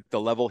well here at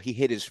the level. He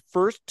hit his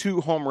first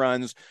 2 home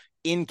runs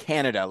in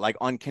Canada, like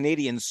on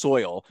Canadian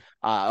soil,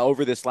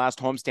 over this last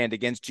homestand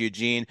against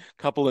Eugene.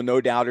 Couple of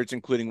no-doubters,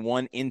 including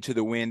one into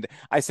the wind.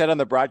 I said on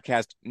the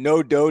broadcast,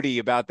 no Doughty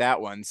about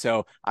that one.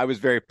 So I was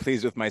very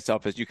pleased with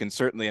myself, as you can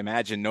certainly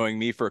imagine, knowing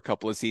me for a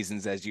couple of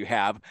seasons as you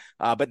have.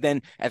 But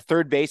then at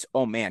third base,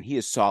 oh man, he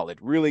is solid,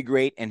 really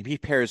great. And he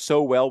pairs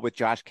so well with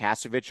Josh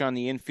Kasevich on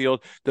the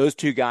infield. Those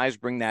 2 guys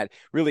bring that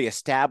really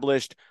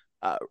established,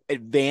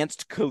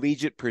 advanced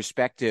collegiate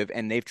perspective,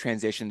 and they've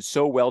transitioned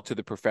so well to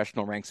the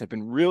professional ranks. I've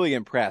been really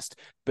impressed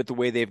with the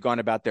way they've gone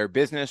about their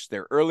business,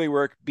 their early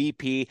work,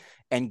 BP,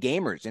 and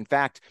gamers. In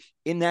fact,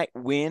 in that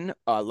win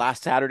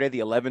last Saturday, the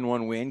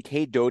 11-1 win,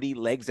 Cade Doughty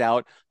legs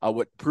out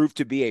what proved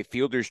to be a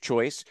fielder's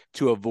choice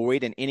to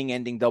avoid an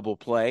inning-ending double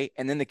play.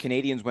 And then the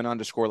Canadians went on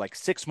to score like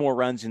 6 more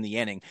runs in the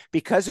inning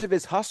because of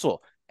his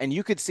hustle. And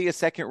you could see a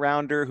second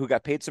rounder who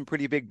got paid some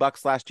pretty big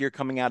bucks last year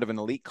coming out of an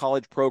elite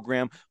college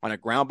program on a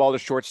ground ball to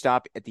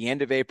shortstop at the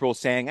end of April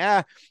saying,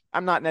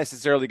 I'm not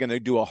necessarily going to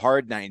do a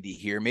hard 90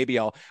 here. Maybe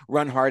I'll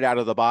run hard out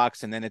of the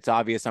box and then it's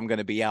obvious I'm going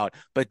to be out.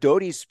 But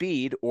Doty's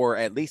speed, or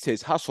at least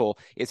his hustle,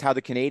 is how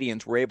the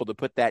Canadians were able to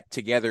put that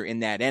together in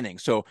that inning.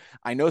 So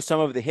I know some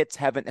of the hits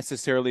haven't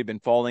necessarily been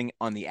falling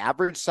on the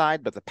average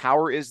side, but the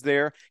power is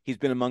there. He's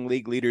been among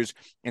league leaders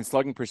in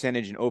slugging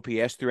percentage and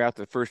OPS throughout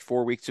the first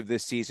 4 weeks of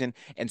this season.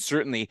 And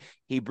certainly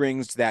he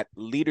brings that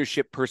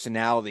leadership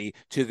personality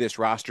to this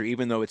roster,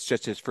 even though it's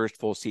just his first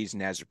full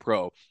season as a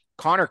pro.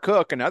 Connor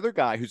Cook, another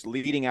guy who's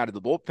leading out of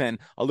the bullpen,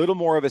 a little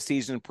more of a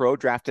seasoned pro,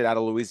 drafted out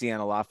of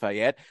Louisiana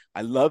Lafayette.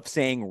 I love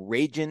saying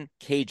Ragin'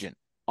 Cajun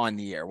on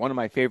the air. One of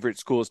my favorite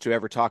schools to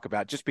ever talk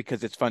about, just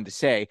because it's fun to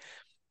say.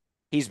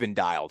 He's been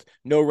dialed.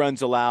 No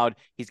runs allowed.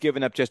 He's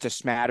given up just a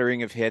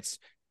smattering of hits.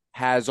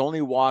 Has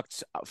only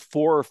walked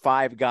 4 or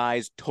 5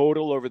 guys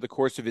total over the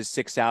course of his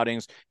 6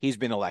 outings. He's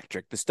been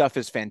electric. The stuff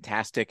is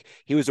fantastic.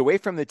 He was away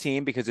from the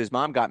team because his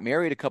mom got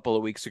married a couple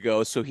of weeks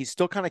ago, so he's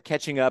still kind of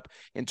catching up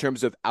in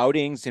terms of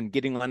outings and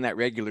getting on that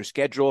regular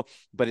schedule.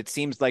 But it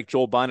seems like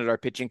Joel Bonnet, our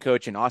pitching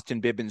coach, and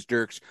Austin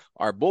Bibbins-Dirks,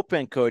 our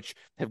bullpen coach,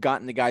 have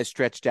gotten the guys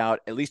stretched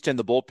out, at least in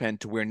the bullpen,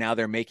 to where now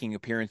they're making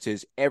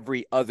appearances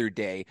every other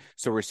day.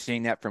 So we're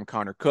seeing that from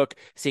Connor Cook,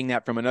 seeing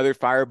that from another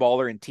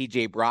fireballer in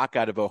TJ Brock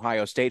out of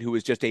Ohio State, who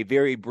was just a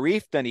very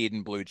brief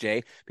Dunedin Blue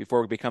Jay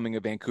before becoming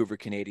a Vancouver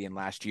Canadian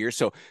last year.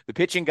 So the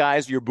pitching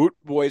guys, your boot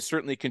boys,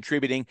 certainly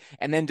contributing.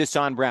 And then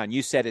Dasan Brown,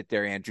 you said it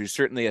there, Andrew,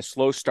 certainly a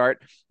slow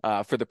start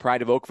for the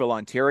pride of Oakville,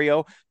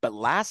 Ontario. But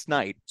last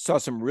night saw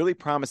some really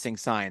promising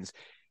signs.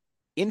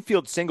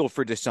 Infield single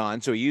for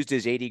Dasan, so he used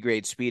his 80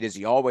 grade speed as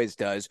he always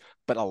does,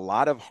 but a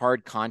lot of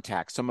hard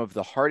contact, some of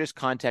the hardest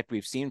contact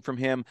we've seen from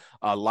him.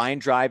 A line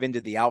drive into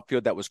the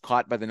outfield that was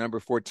caught by the number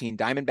 14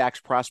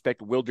 Diamondbacks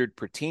prospect, Wilderd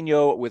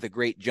Pertino, with a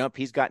great jump.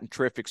 He's gotten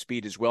terrific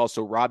speed as well,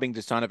 so robbing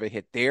Dasan of a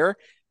hit there.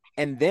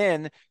 And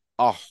then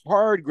a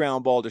hard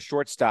ground ball to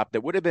shortstop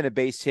that would have been a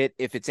base hit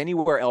if it's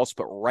anywhere else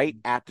but right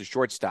at the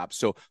shortstop.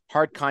 So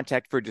hard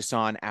contact for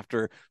Dasan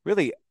after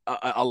really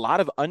a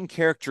lot of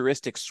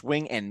uncharacteristic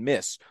swing and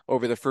miss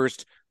over the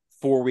first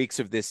 4 weeks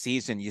of this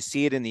season. You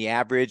see it in the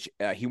average.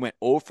 He went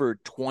 0 for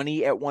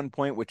 20 at one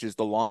point, which is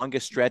the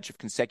longest stretch of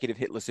consecutive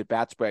hitless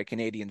at-bats by a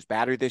Canadians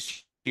batter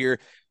this year.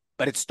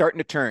 But it's starting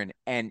to turn.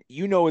 And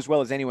you know as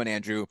well as anyone,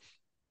 Andrew,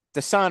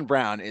 Dasan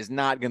Brown is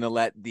not going to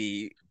let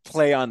the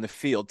play on the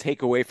field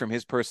take away from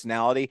his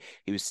personality.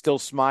 He was still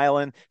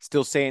smiling,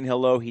 still saying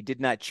hello. He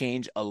did not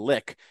change a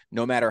lick,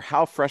 no matter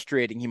how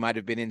frustrating he might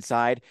have been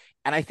inside.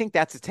 And I think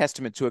that's a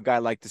testament to a guy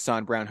like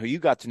Dasan Brown, who you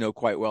got to know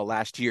quite well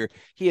last year.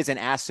 He is an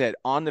asset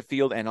on the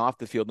field and off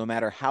the field, no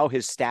matter how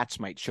his stats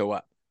might show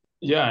up.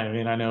 Yeah, I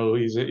mean, I know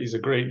he's a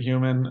great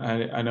human.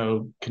 I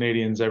know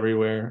Canadians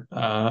everywhere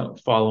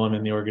follow him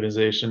in the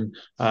organization.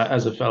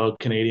 As a fellow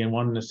Canadian,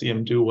 wanting to see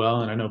him do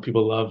well, and I know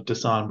people love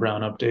Dasan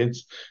Brown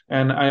updates.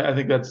 And I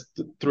think that's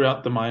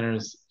throughout the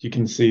minors. You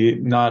can see,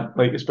 not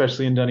like,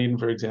 especially in Dunedin,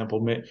 for example,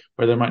 where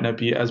there might not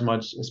be as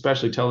much,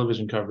 especially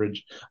television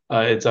coverage.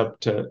 It's up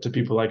to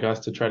people like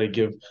us to try to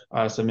give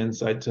some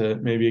insight to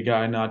maybe a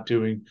guy not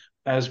doing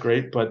as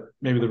great, but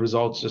maybe the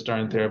results just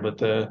aren't there, but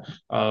the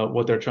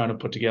what they're trying to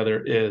put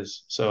together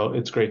is. So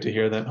it's great to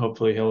hear that.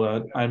 Hopefully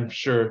he'll I'm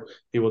sure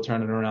he will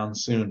turn it around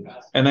soon.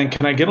 And then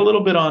can I get a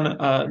little bit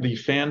on the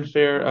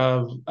fanfare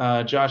of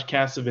Josh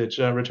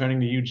Kasevich returning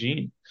to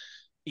Eugene?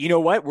 You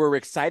know what? We're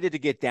excited to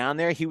get down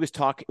there. We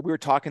were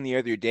talking the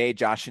other day,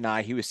 Josh and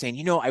I. He was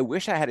saying, I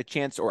wish I had a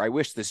chance, or I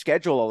wish the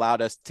schedule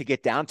allowed us to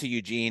get down to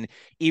Eugene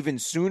even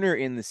sooner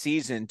in the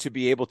season to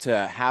be able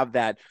to have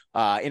that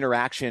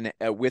interaction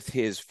with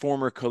his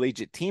former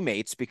collegiate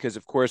teammates, because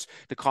of course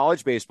the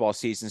college baseball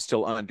season is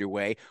still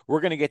underway.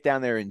 We're going to get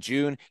down there in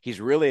June.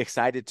 He's really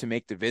excited to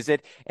make the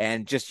visit,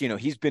 and just,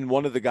 he's been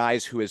one of the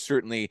guys who has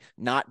certainly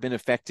not been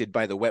affected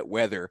by the wet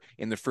weather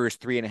in the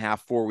first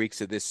 3.5, 4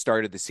 weeks of this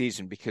start of the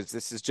season, because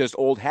this is just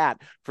old hat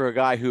for a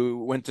guy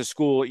who went to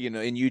school,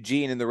 in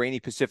Eugene in the rainy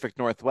Pacific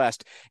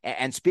Northwest.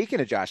 And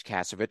speaking of Josh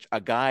Kasevich, a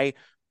guy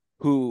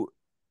who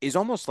is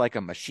almost like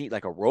a machine,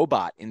 like a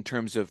robot in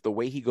terms of the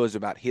way he goes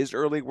about his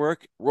early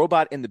work.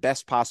 Robot in the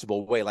best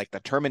possible way, like the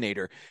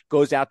Terminator.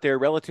 Goes out there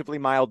relatively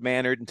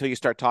mild-mannered until you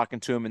start talking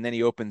to him, and then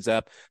he opens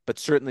up. But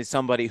certainly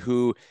somebody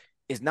who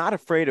is not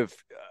afraid of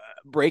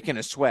breaking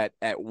a sweat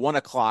at 1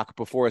 o'clock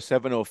before a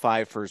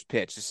 7:05 first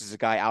pitch. This is a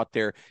guy out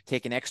there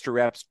taking extra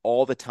reps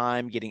all the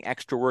time, getting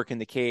extra work in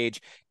the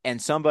cage,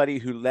 and somebody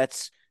who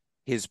lets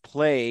his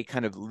play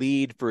kind of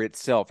lead for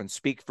itself and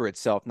speak for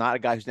itself. Not a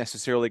guy who's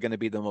necessarily going to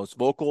be the most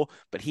vocal,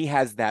 but he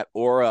has that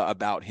aura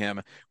about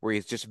him where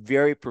he's just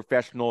very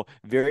professional,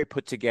 very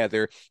put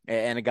together,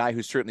 and a guy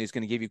who certainly is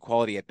going to give you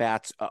quality at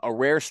bats. A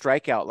rare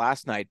strikeout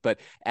last night, but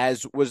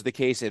as was the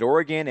case at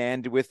Oregon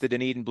and with the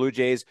Dunedin Blue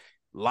Jays,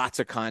 lots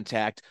of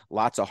contact,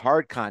 lots of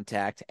hard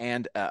contact,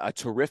 and a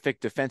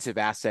terrific defensive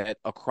asset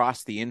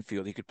across the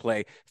infield. He could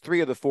play 3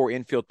 of the 4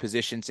 infield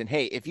positions. And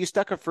hey, if you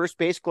stuck a first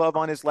base glove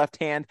on his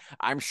left hand,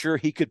 I'm sure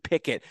he could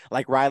pick it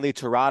like Riley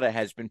Terada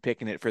has been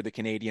picking it for the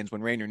Canadians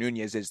when Rainer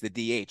Nunez is the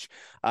DH.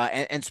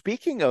 And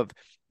speaking of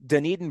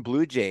Dunedin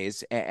Blue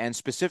Jays, and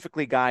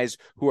specifically guys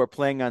who are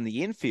playing on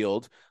the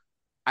infield,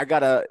 I got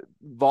to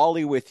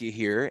volley with you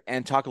here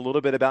and talk a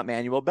little bit about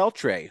Manuel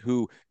Beltre,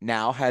 who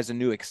now has a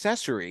new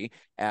accessory,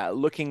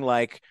 looking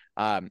like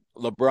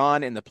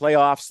LeBron in the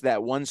playoffs,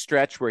 that one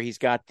stretch where he's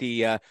got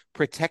the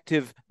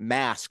protective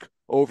mask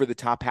over the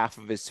top half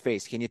of his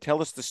face. Can you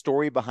tell us the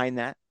story behind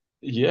that?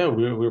 Yeah,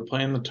 we were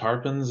playing the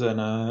Tarpons,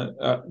 and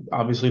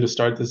obviously to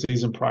start the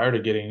season prior to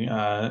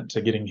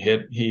getting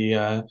hit, he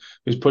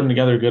was putting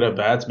together good at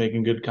bats,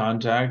 making good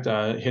contact,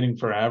 hitting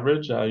for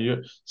average.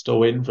 You're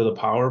still waiting for the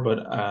power, but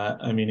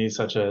I mean he's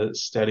such a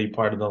steady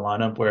part of the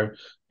lineup where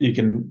you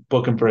can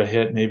book him for a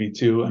hit, maybe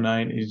two a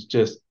night. He's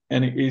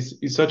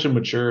such a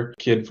mature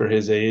kid for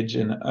his age,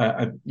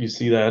 and you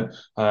see that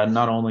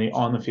not only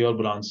on the field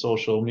but on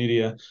social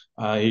media.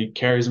 He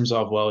carries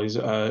himself well. He's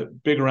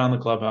big around the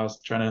clubhouse,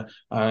 trying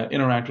to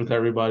interact with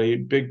everybody.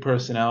 Big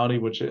personality,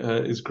 which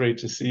is great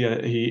to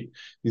see.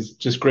 He's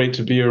just great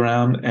to be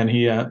around. And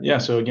yeah.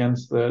 So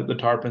against the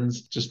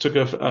Tarpons, just took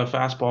a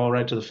fastball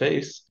right to the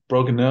face,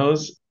 broken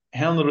nose.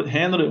 Handled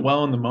it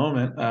well in the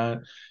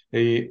moment.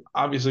 He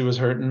obviously was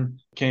hurting.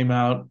 Came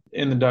out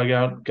in the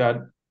dugout,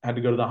 had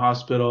to go to the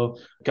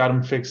hospital, got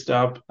him fixed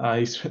up.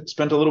 He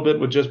spent a little bit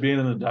with just being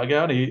in the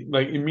dugout. He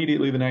like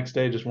immediately the next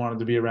day just wanted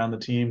to be around the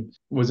team,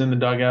 was in the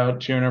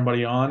dugout cheering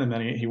everybody on. And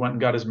then he went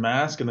and got his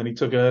mask. And then he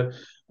took a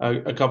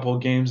couple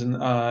of games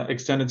in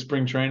extended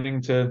spring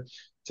training to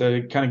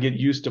kind of get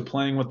used to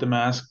playing with the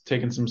mask,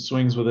 taking some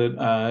swings with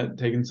it,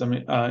 taking some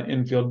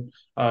infield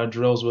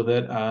drills with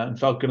it, and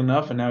felt good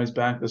enough. And now he's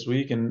back this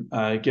week and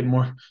getting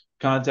more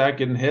contact,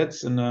 getting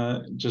hits,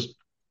 and just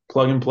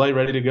plug and play,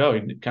 ready to go.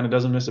 He kind of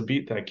doesn't miss a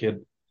beat, that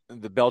kid.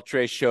 The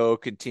Beltre show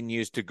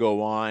continues to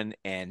go on,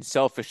 and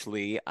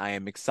selfishly, I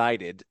am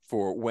excited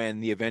for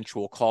when the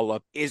eventual call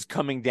up is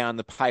coming down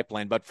the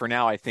pipeline. But for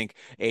now, I think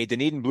a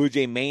Dunedin Blue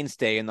Jay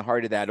mainstay in the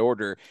heart of that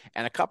order,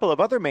 and a couple of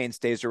other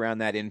mainstays around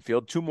that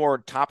infield. Two more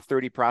top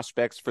 30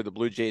 prospects for the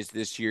Blue Jays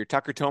this year: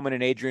 Tucker Toman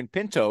and Adrian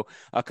Pinto,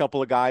 a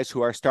couple of guys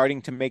who are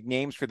starting to make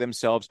names for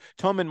themselves.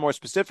 Toman more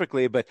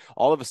specifically, but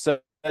all of a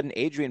sudden,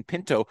 Adrian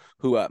Pinto,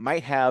 who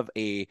might have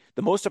the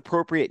most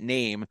appropriate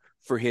name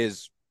for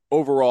his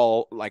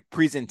overall like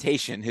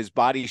presentation, his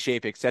body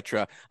shape,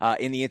 etc.,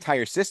 in the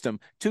entire system.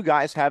 Two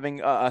guys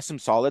having some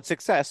solid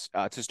success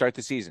to start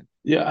the season.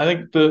 Yeah, I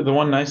think the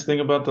one nice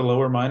thing about the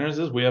lower minors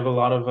is we have a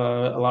lot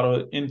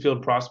of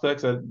infield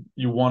prospects that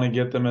you want to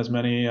get them as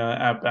many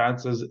at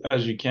bats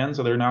as you can.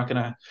 So they're not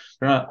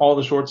all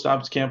the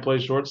shortstops can't play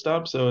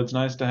shortstop. So it's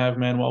nice to have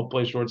Manuel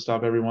play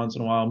shortstop every once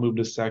in a while, move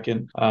to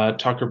second.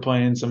 Tucker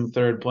playing some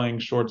third, playing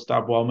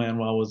shortstop while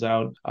Manuel was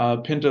out.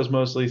 Pinto's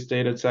mostly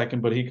stayed at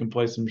second, but he can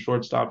play some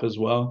shortstop as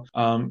well.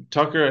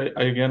 Tucker,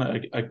 again,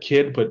 a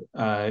kid, but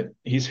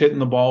he's hitting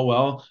the ball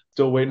well.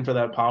 Still waiting for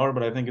that power,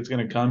 but I think it's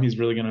going to come. He's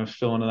really going to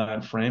fill into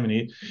that frame,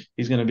 and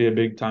he's going to be a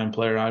big time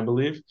player, I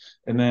believe.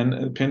 And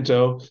then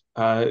Pinto,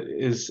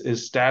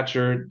 his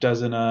stature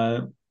doesn't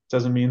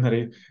mean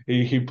that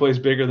he plays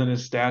bigger than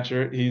his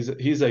stature.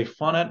 He's a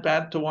fun at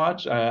bat to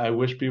watch. I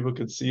wish people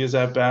could see his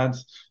at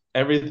bats.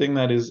 Everything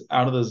that is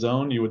out of the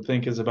zone, you would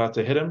think is about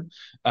to hit him.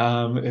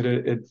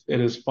 It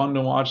is fun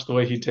to watch the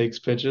way he takes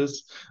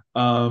pitches.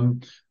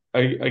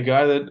 A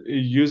guy that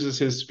uses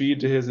his speed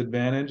to his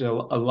advantage, a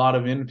lot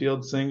of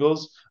infield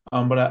singles.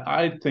 But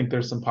I think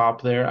there's some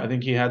pop there. I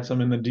think he had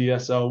some in the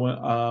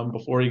DSL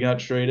before he got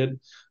traded,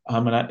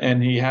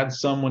 and he had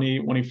some when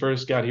he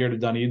first got here to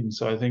Dunedin.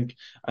 So I think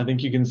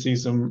you can see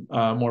some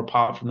more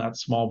pop from that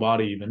small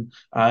body even,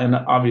 and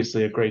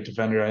obviously a great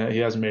defender. He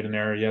hasn't made an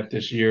error yet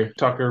this year.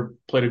 Tucker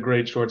played a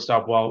great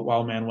shortstop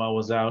while Manuel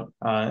was out,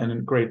 and a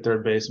great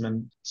third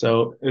baseman.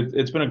 So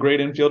it's been a great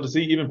infield to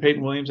see. Even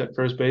Peyton Williams at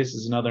first base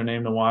is another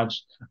name to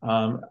watch.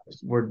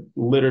 We're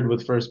littered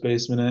with first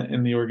basemen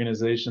in the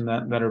organization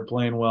that are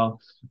playing well.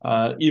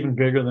 Even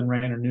bigger than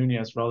Rainer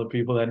Nunez, for all the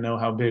people that know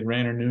how big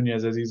Rainer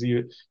Nunez is. He's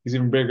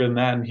even bigger than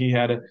that, and he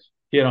had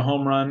a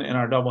home run in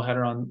our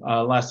doubleheader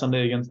on last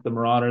Sunday against the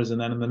Marauders, and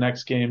then in the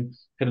next game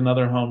hit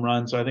another home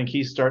run. So I think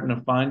he's starting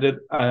to find it.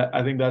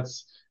 I think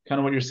that's kind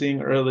of what you're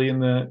seeing early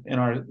in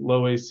our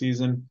low A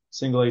season,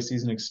 single A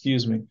season,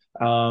 excuse me,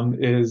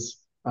 is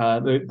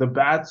the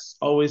bats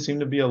always seem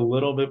to be a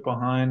little bit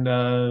behind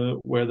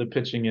where the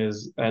pitching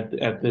is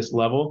at this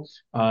level,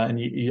 and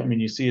I mean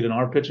you see it in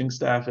our pitching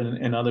staff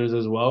and others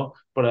as well.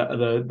 But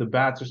the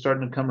bats are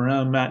starting to come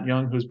around. Matt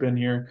Young, who's been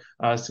here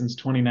since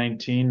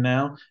 2019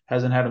 now,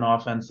 hasn't had an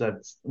offense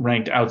that's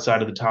ranked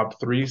outside of the top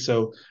three.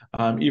 So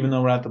even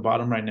though we're at the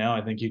bottom right now,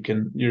 I think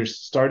you're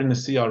starting to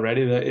see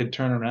already that it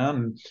turn around.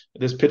 And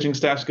this pitching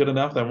staff's good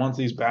enough that once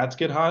these bats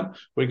get hot,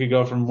 we could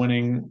go from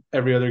winning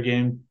every other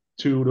game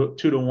 2-1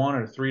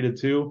 or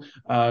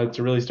 3-2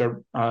 to really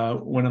start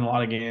winning a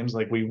lot of games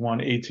like we won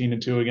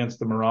 18-2 against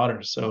the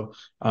Marauders. So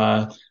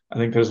I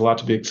think there's a lot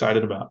to be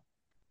excited about.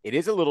 It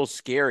is a little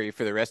scary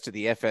for the rest of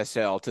the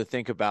FSL to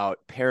think about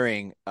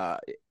pairing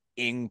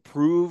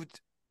improved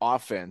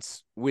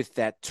offense with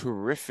that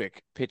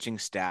terrific pitching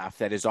staff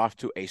that is off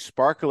to a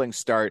sparkling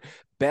start.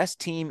 Best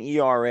team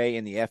ERA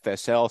in the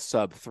FSL,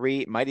 sub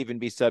 3, might even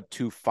be sub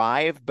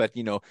 2.5. But,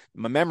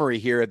 my memory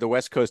here at the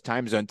West Coast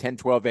time zone,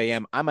 10:12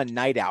 a.m., I'm a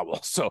night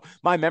owl. So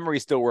my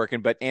memory's still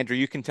working. But, Andrew,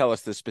 you can tell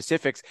us the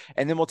specifics,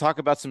 and then we'll talk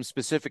about some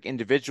specific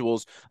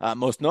individuals,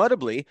 most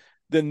notably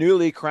the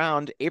newly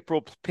crowned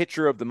April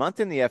Pitcher of the Month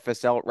in the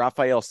FSL,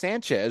 Rafael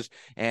Sanchez,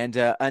 and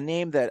a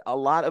name that a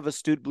lot of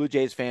astute Blue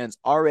Jays fans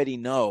already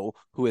know,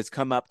 who has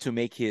come up to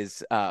make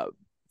his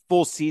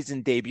full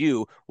season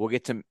debut. We'll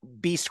get to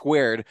B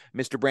squared,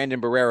 Mr.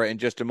 Brandon Barrera, in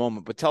just a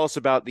moment. But tell us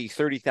about the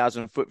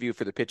 30,000-foot view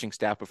for the pitching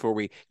staff before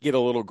we get a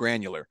little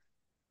granular.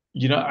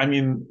 I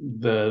mean,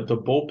 the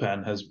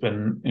bullpen has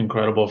been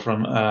incredible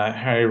from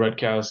Harry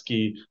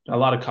Rutkowski, a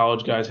lot of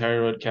college guys,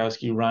 Harry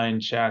Rutkowski, Ryan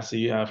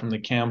Chassie from the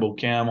Campbell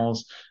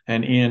Camels,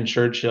 and Ian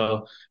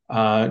Churchill,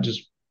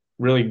 just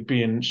really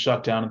being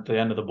shut down at the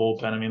end of the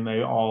bullpen. I mean,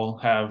 they all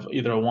have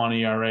either a 1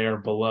 ERA or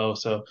below,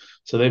 so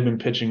they've been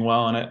pitching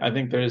well. And I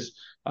think there's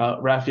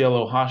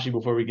Rafael Ohashi,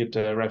 before we get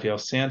to Rafael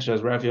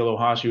Sanchez. Rafael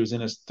Ohashi was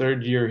in his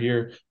third year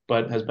here,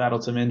 but has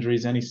battled some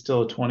injuries, and he's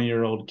still a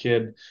 20-year-old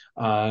kid.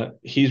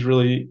 He's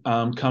really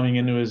coming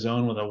into his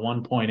own with a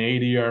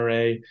 1.8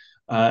 ERA.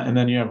 And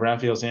then you have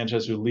Rafael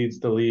Sanchez, who leads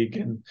the league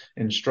in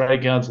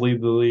strikeouts,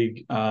 lead the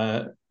league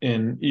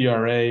in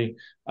ERA,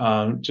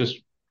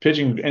 just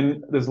pitching.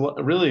 And there's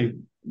really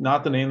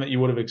not the name that you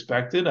would have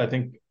expected. I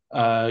think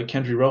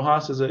Kendry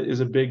Rojas is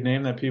a big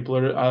name that people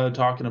are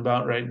talking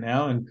about right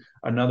now, and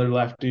another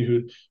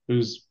lefty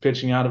who's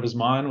pitching out of his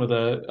mind with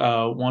a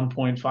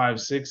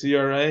 1.56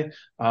 ERA,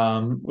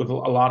 with a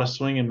lot of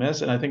swing and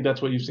miss. And I think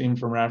that's what you've seen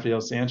from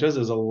Rafael Sanchez,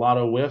 is a lot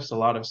of whiffs, a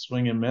lot of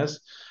swing and miss,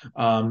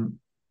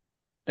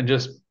 and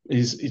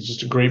he's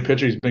just a great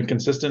pitcher. He's been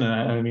consistent, and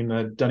I mean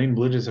the Dunedin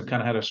Blue Jays have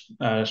kind of had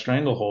a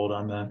stranglehold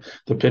on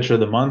the Pitcher of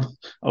the Month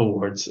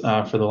awards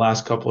for the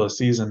last couple of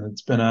seasons.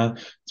 It's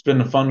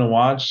been fun to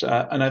watch,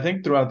 and I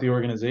think throughout the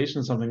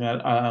organization, something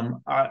that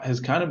has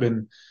kind of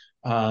been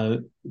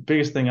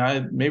biggest thing.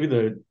 Maybe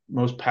the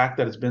most packed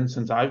that it's been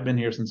since I've been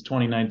here, since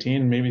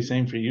 2019. Maybe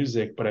same for you,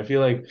 Zick, but I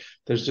feel like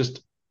there's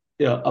just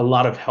a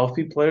lot of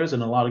healthy players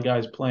and a lot of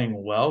guys playing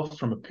well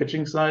from a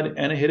pitching side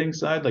and a hitting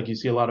side. Like, you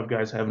see a lot of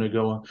guys having to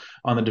go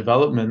on the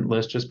development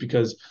list just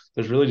because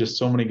there's really just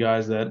so many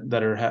guys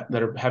that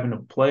are having to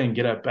play and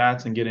get at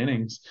bats and get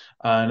innings,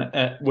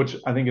 which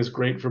I think is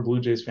great for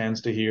Blue Jays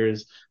fans to hear.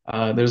 Is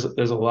there's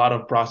a lot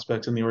of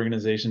prospects in the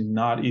organization,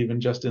 not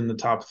even just in the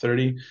top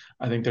 30.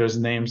 I think there's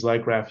names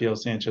like Rafael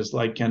Sanchez,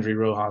 like Kendry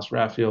Rojas,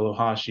 Rafael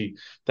Ohashi,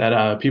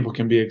 that people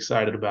can be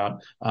excited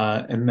about.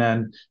 And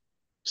then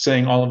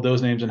saying all of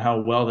those names and how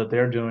well that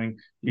they're doing,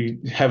 you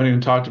haven't even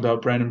talked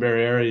about Brandon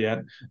Barrera yet,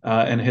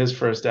 and his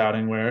first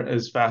outing, where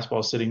his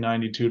fastball sitting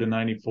 92 to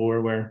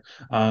 94, where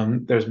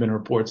there's been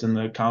reports in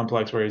the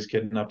complex where he's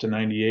getting up to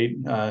 98.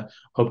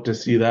 Hope to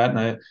see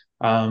that.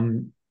 I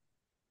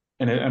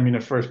mean,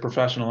 a first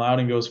professional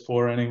outing, goes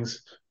 4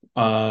 innings,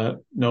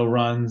 no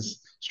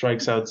runs,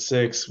 strikes out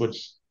 6,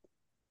 which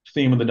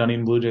theme of the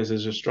Dunedin Blue Jays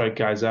is just strike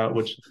guys out,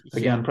 which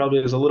again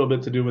probably has a little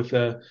bit to do with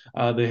the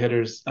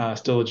hitters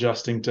still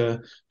adjusting to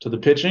the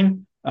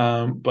pitching.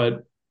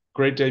 But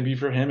great debut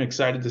for him.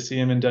 Excited to see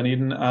him in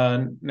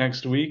Dunedin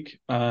next week,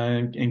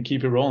 and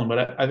keep it rolling.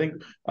 But I think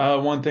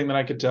one thing that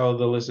I could tell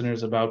the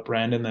listeners about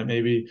Brandon that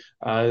maybe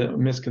a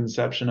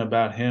misconception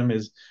about him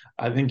is,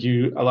 I think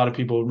a lot of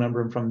people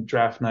remember him from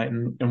draft night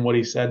and what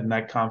he said, and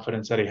that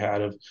confidence that he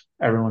had of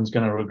everyone's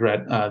going to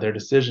regret their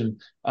decision,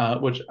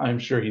 which I'm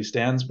sure he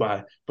stands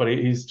by. But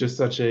he's just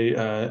such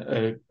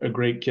a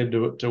great kid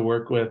to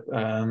work with,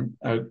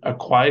 a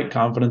quiet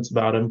confidence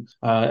about him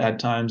at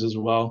times as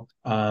well.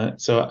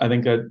 So I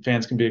think that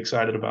fans can be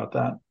excited about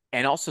that.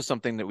 And also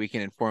something that we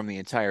can inform the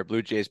entire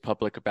Blue Jays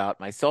public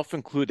about, myself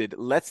included.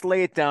 Let's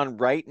lay it down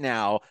right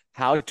now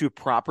how to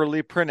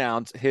properly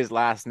pronounce his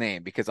last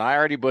name, because I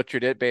already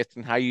butchered it based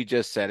on how you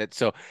just said it.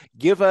 So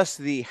give us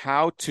the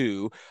how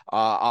to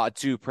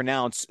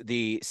pronounce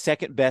the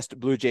second best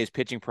Blue Jays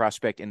pitching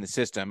prospect in the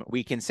system.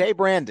 We can say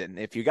Brandon.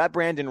 If you got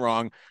Brandon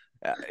wrong,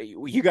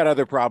 you got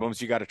other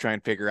problems you got to try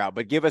and figure out.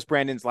 But give us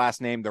Brandon's last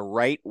name the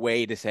right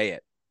way to say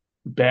it.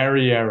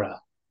 Barriera.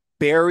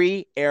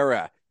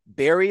 Barriera.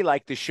 Barry,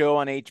 like the show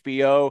on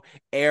HBO,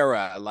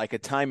 era, like a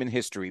time in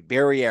history.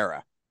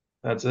 Barriera.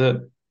 That's it.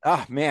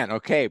 Oh, man.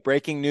 Okay.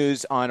 Breaking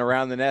news on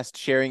Around the Nest,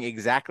 sharing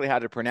exactly how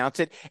to pronounce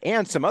it.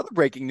 And some other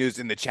breaking news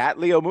in the chat.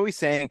 Leo Mui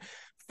saying,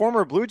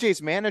 former Blue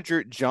Jays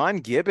manager John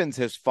Gibbons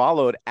has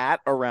followed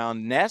at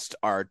Around Nest,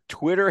 our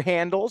Twitter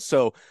handle.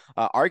 So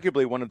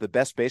arguably one of the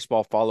best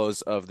baseball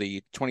follows of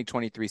the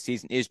 2023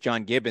 season is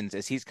John Gibbons,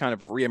 as he's kind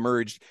of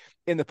reemerged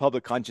in the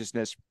public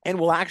consciousness and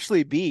will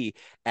actually be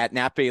at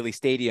Nat Bailey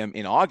Stadium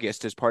in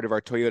August as part of our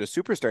Toyota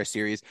Superstar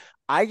Series.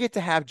 I get to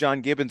have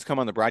John Gibbons come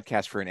on the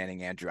broadcast for an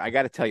inning, Andrew. I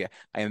got to tell you,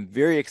 I am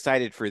very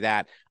excited for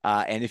that.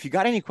 And if you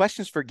got any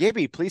questions for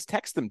Gibby, please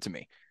text them to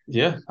me.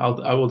 Yeah,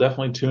 I will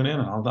definitely tune in.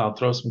 I'll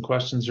throw some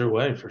questions your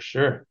way for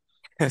sure.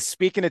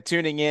 Speaking of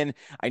tuning in,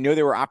 I know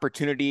there were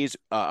opportunities,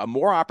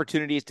 more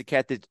opportunities to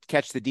catch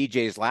the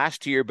DJs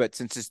last year, but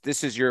since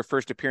this is your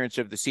first appearance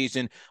of the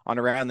season on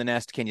Around the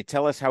Nest, can you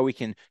tell us how we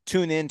can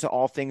tune in to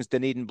all things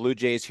Dunedin Blue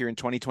Jays here in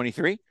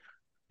 2023?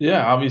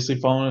 Yeah, obviously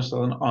following us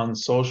on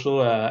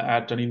social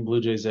at Dunedin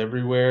Blue Jays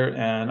everywhere,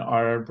 and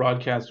our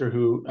broadcaster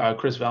who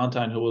Chris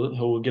Valentine who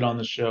will get on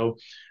the show.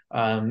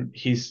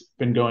 He's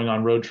been going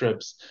on road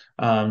trips,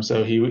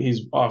 so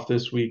he's off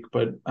this week,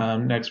 but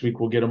next week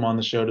we'll get him on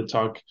the show to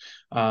talk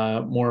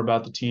more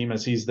about the team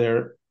as he's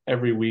there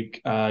every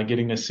week,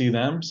 getting to see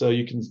them. So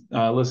you can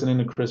listen in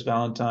to Chris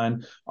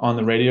Valentine on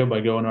the radio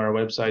by going to our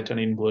website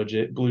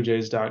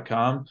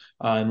DunedinBlueJays.com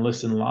and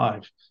listen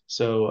live.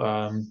 So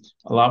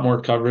a lot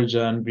more coverage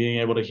on being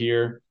able to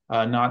hear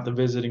not the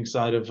visiting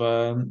side of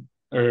or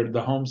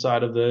the home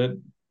side of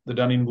the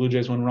Dunedin Blue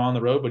Jays when we're on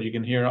the road, but you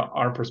can hear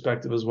our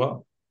perspective as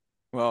well.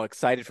 Well,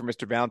 excited for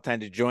Mr.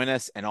 Valentine to join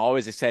us, and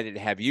always excited to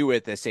have you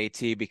with us,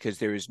 AT, because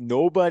there is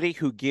nobody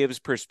who gives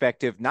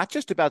perspective, not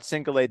just about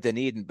Single A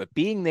Dunedin, but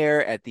being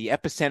there at the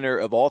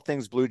epicenter of all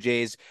things Blue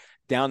Jays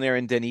down there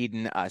in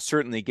Dunedin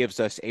certainly gives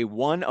us a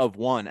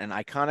one-of-one, an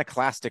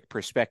iconoclastic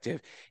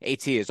perspective.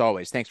 AT, as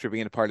always, thanks for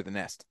being a part of the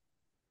Nest.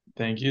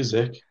 Thank you,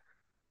 Zick.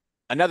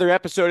 Another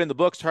episode in the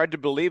books, hard to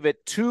believe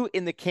it. 2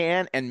 in the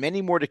can and many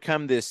more to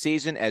come this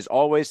season. As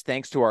always,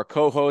 thanks to our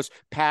co-hosts,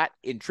 Pat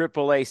in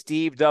AAA,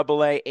 Steve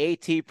AA,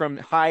 AT from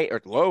high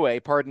or low A,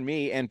 pardon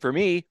me. And for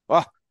me,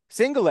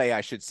 Single A,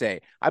 I should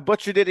say. I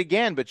butchered it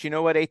again, but you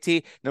know what, AT?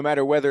 No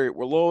matter whether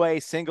we're low A,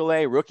 single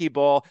A, rookie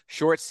ball,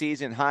 short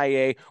season, high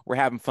A, we're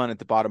having fun at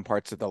the bottom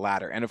parts of the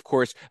ladder. And of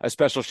course, a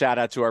special shout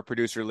out to our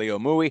producer, Leo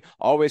Mui,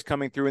 always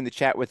coming through in the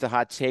chat with the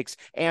hot takes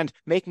and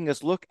making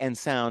us look and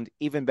sound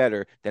even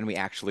better than we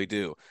actually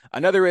do.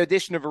 Another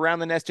edition of Around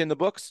the Nest in the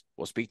books.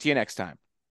 We'll speak to you next time.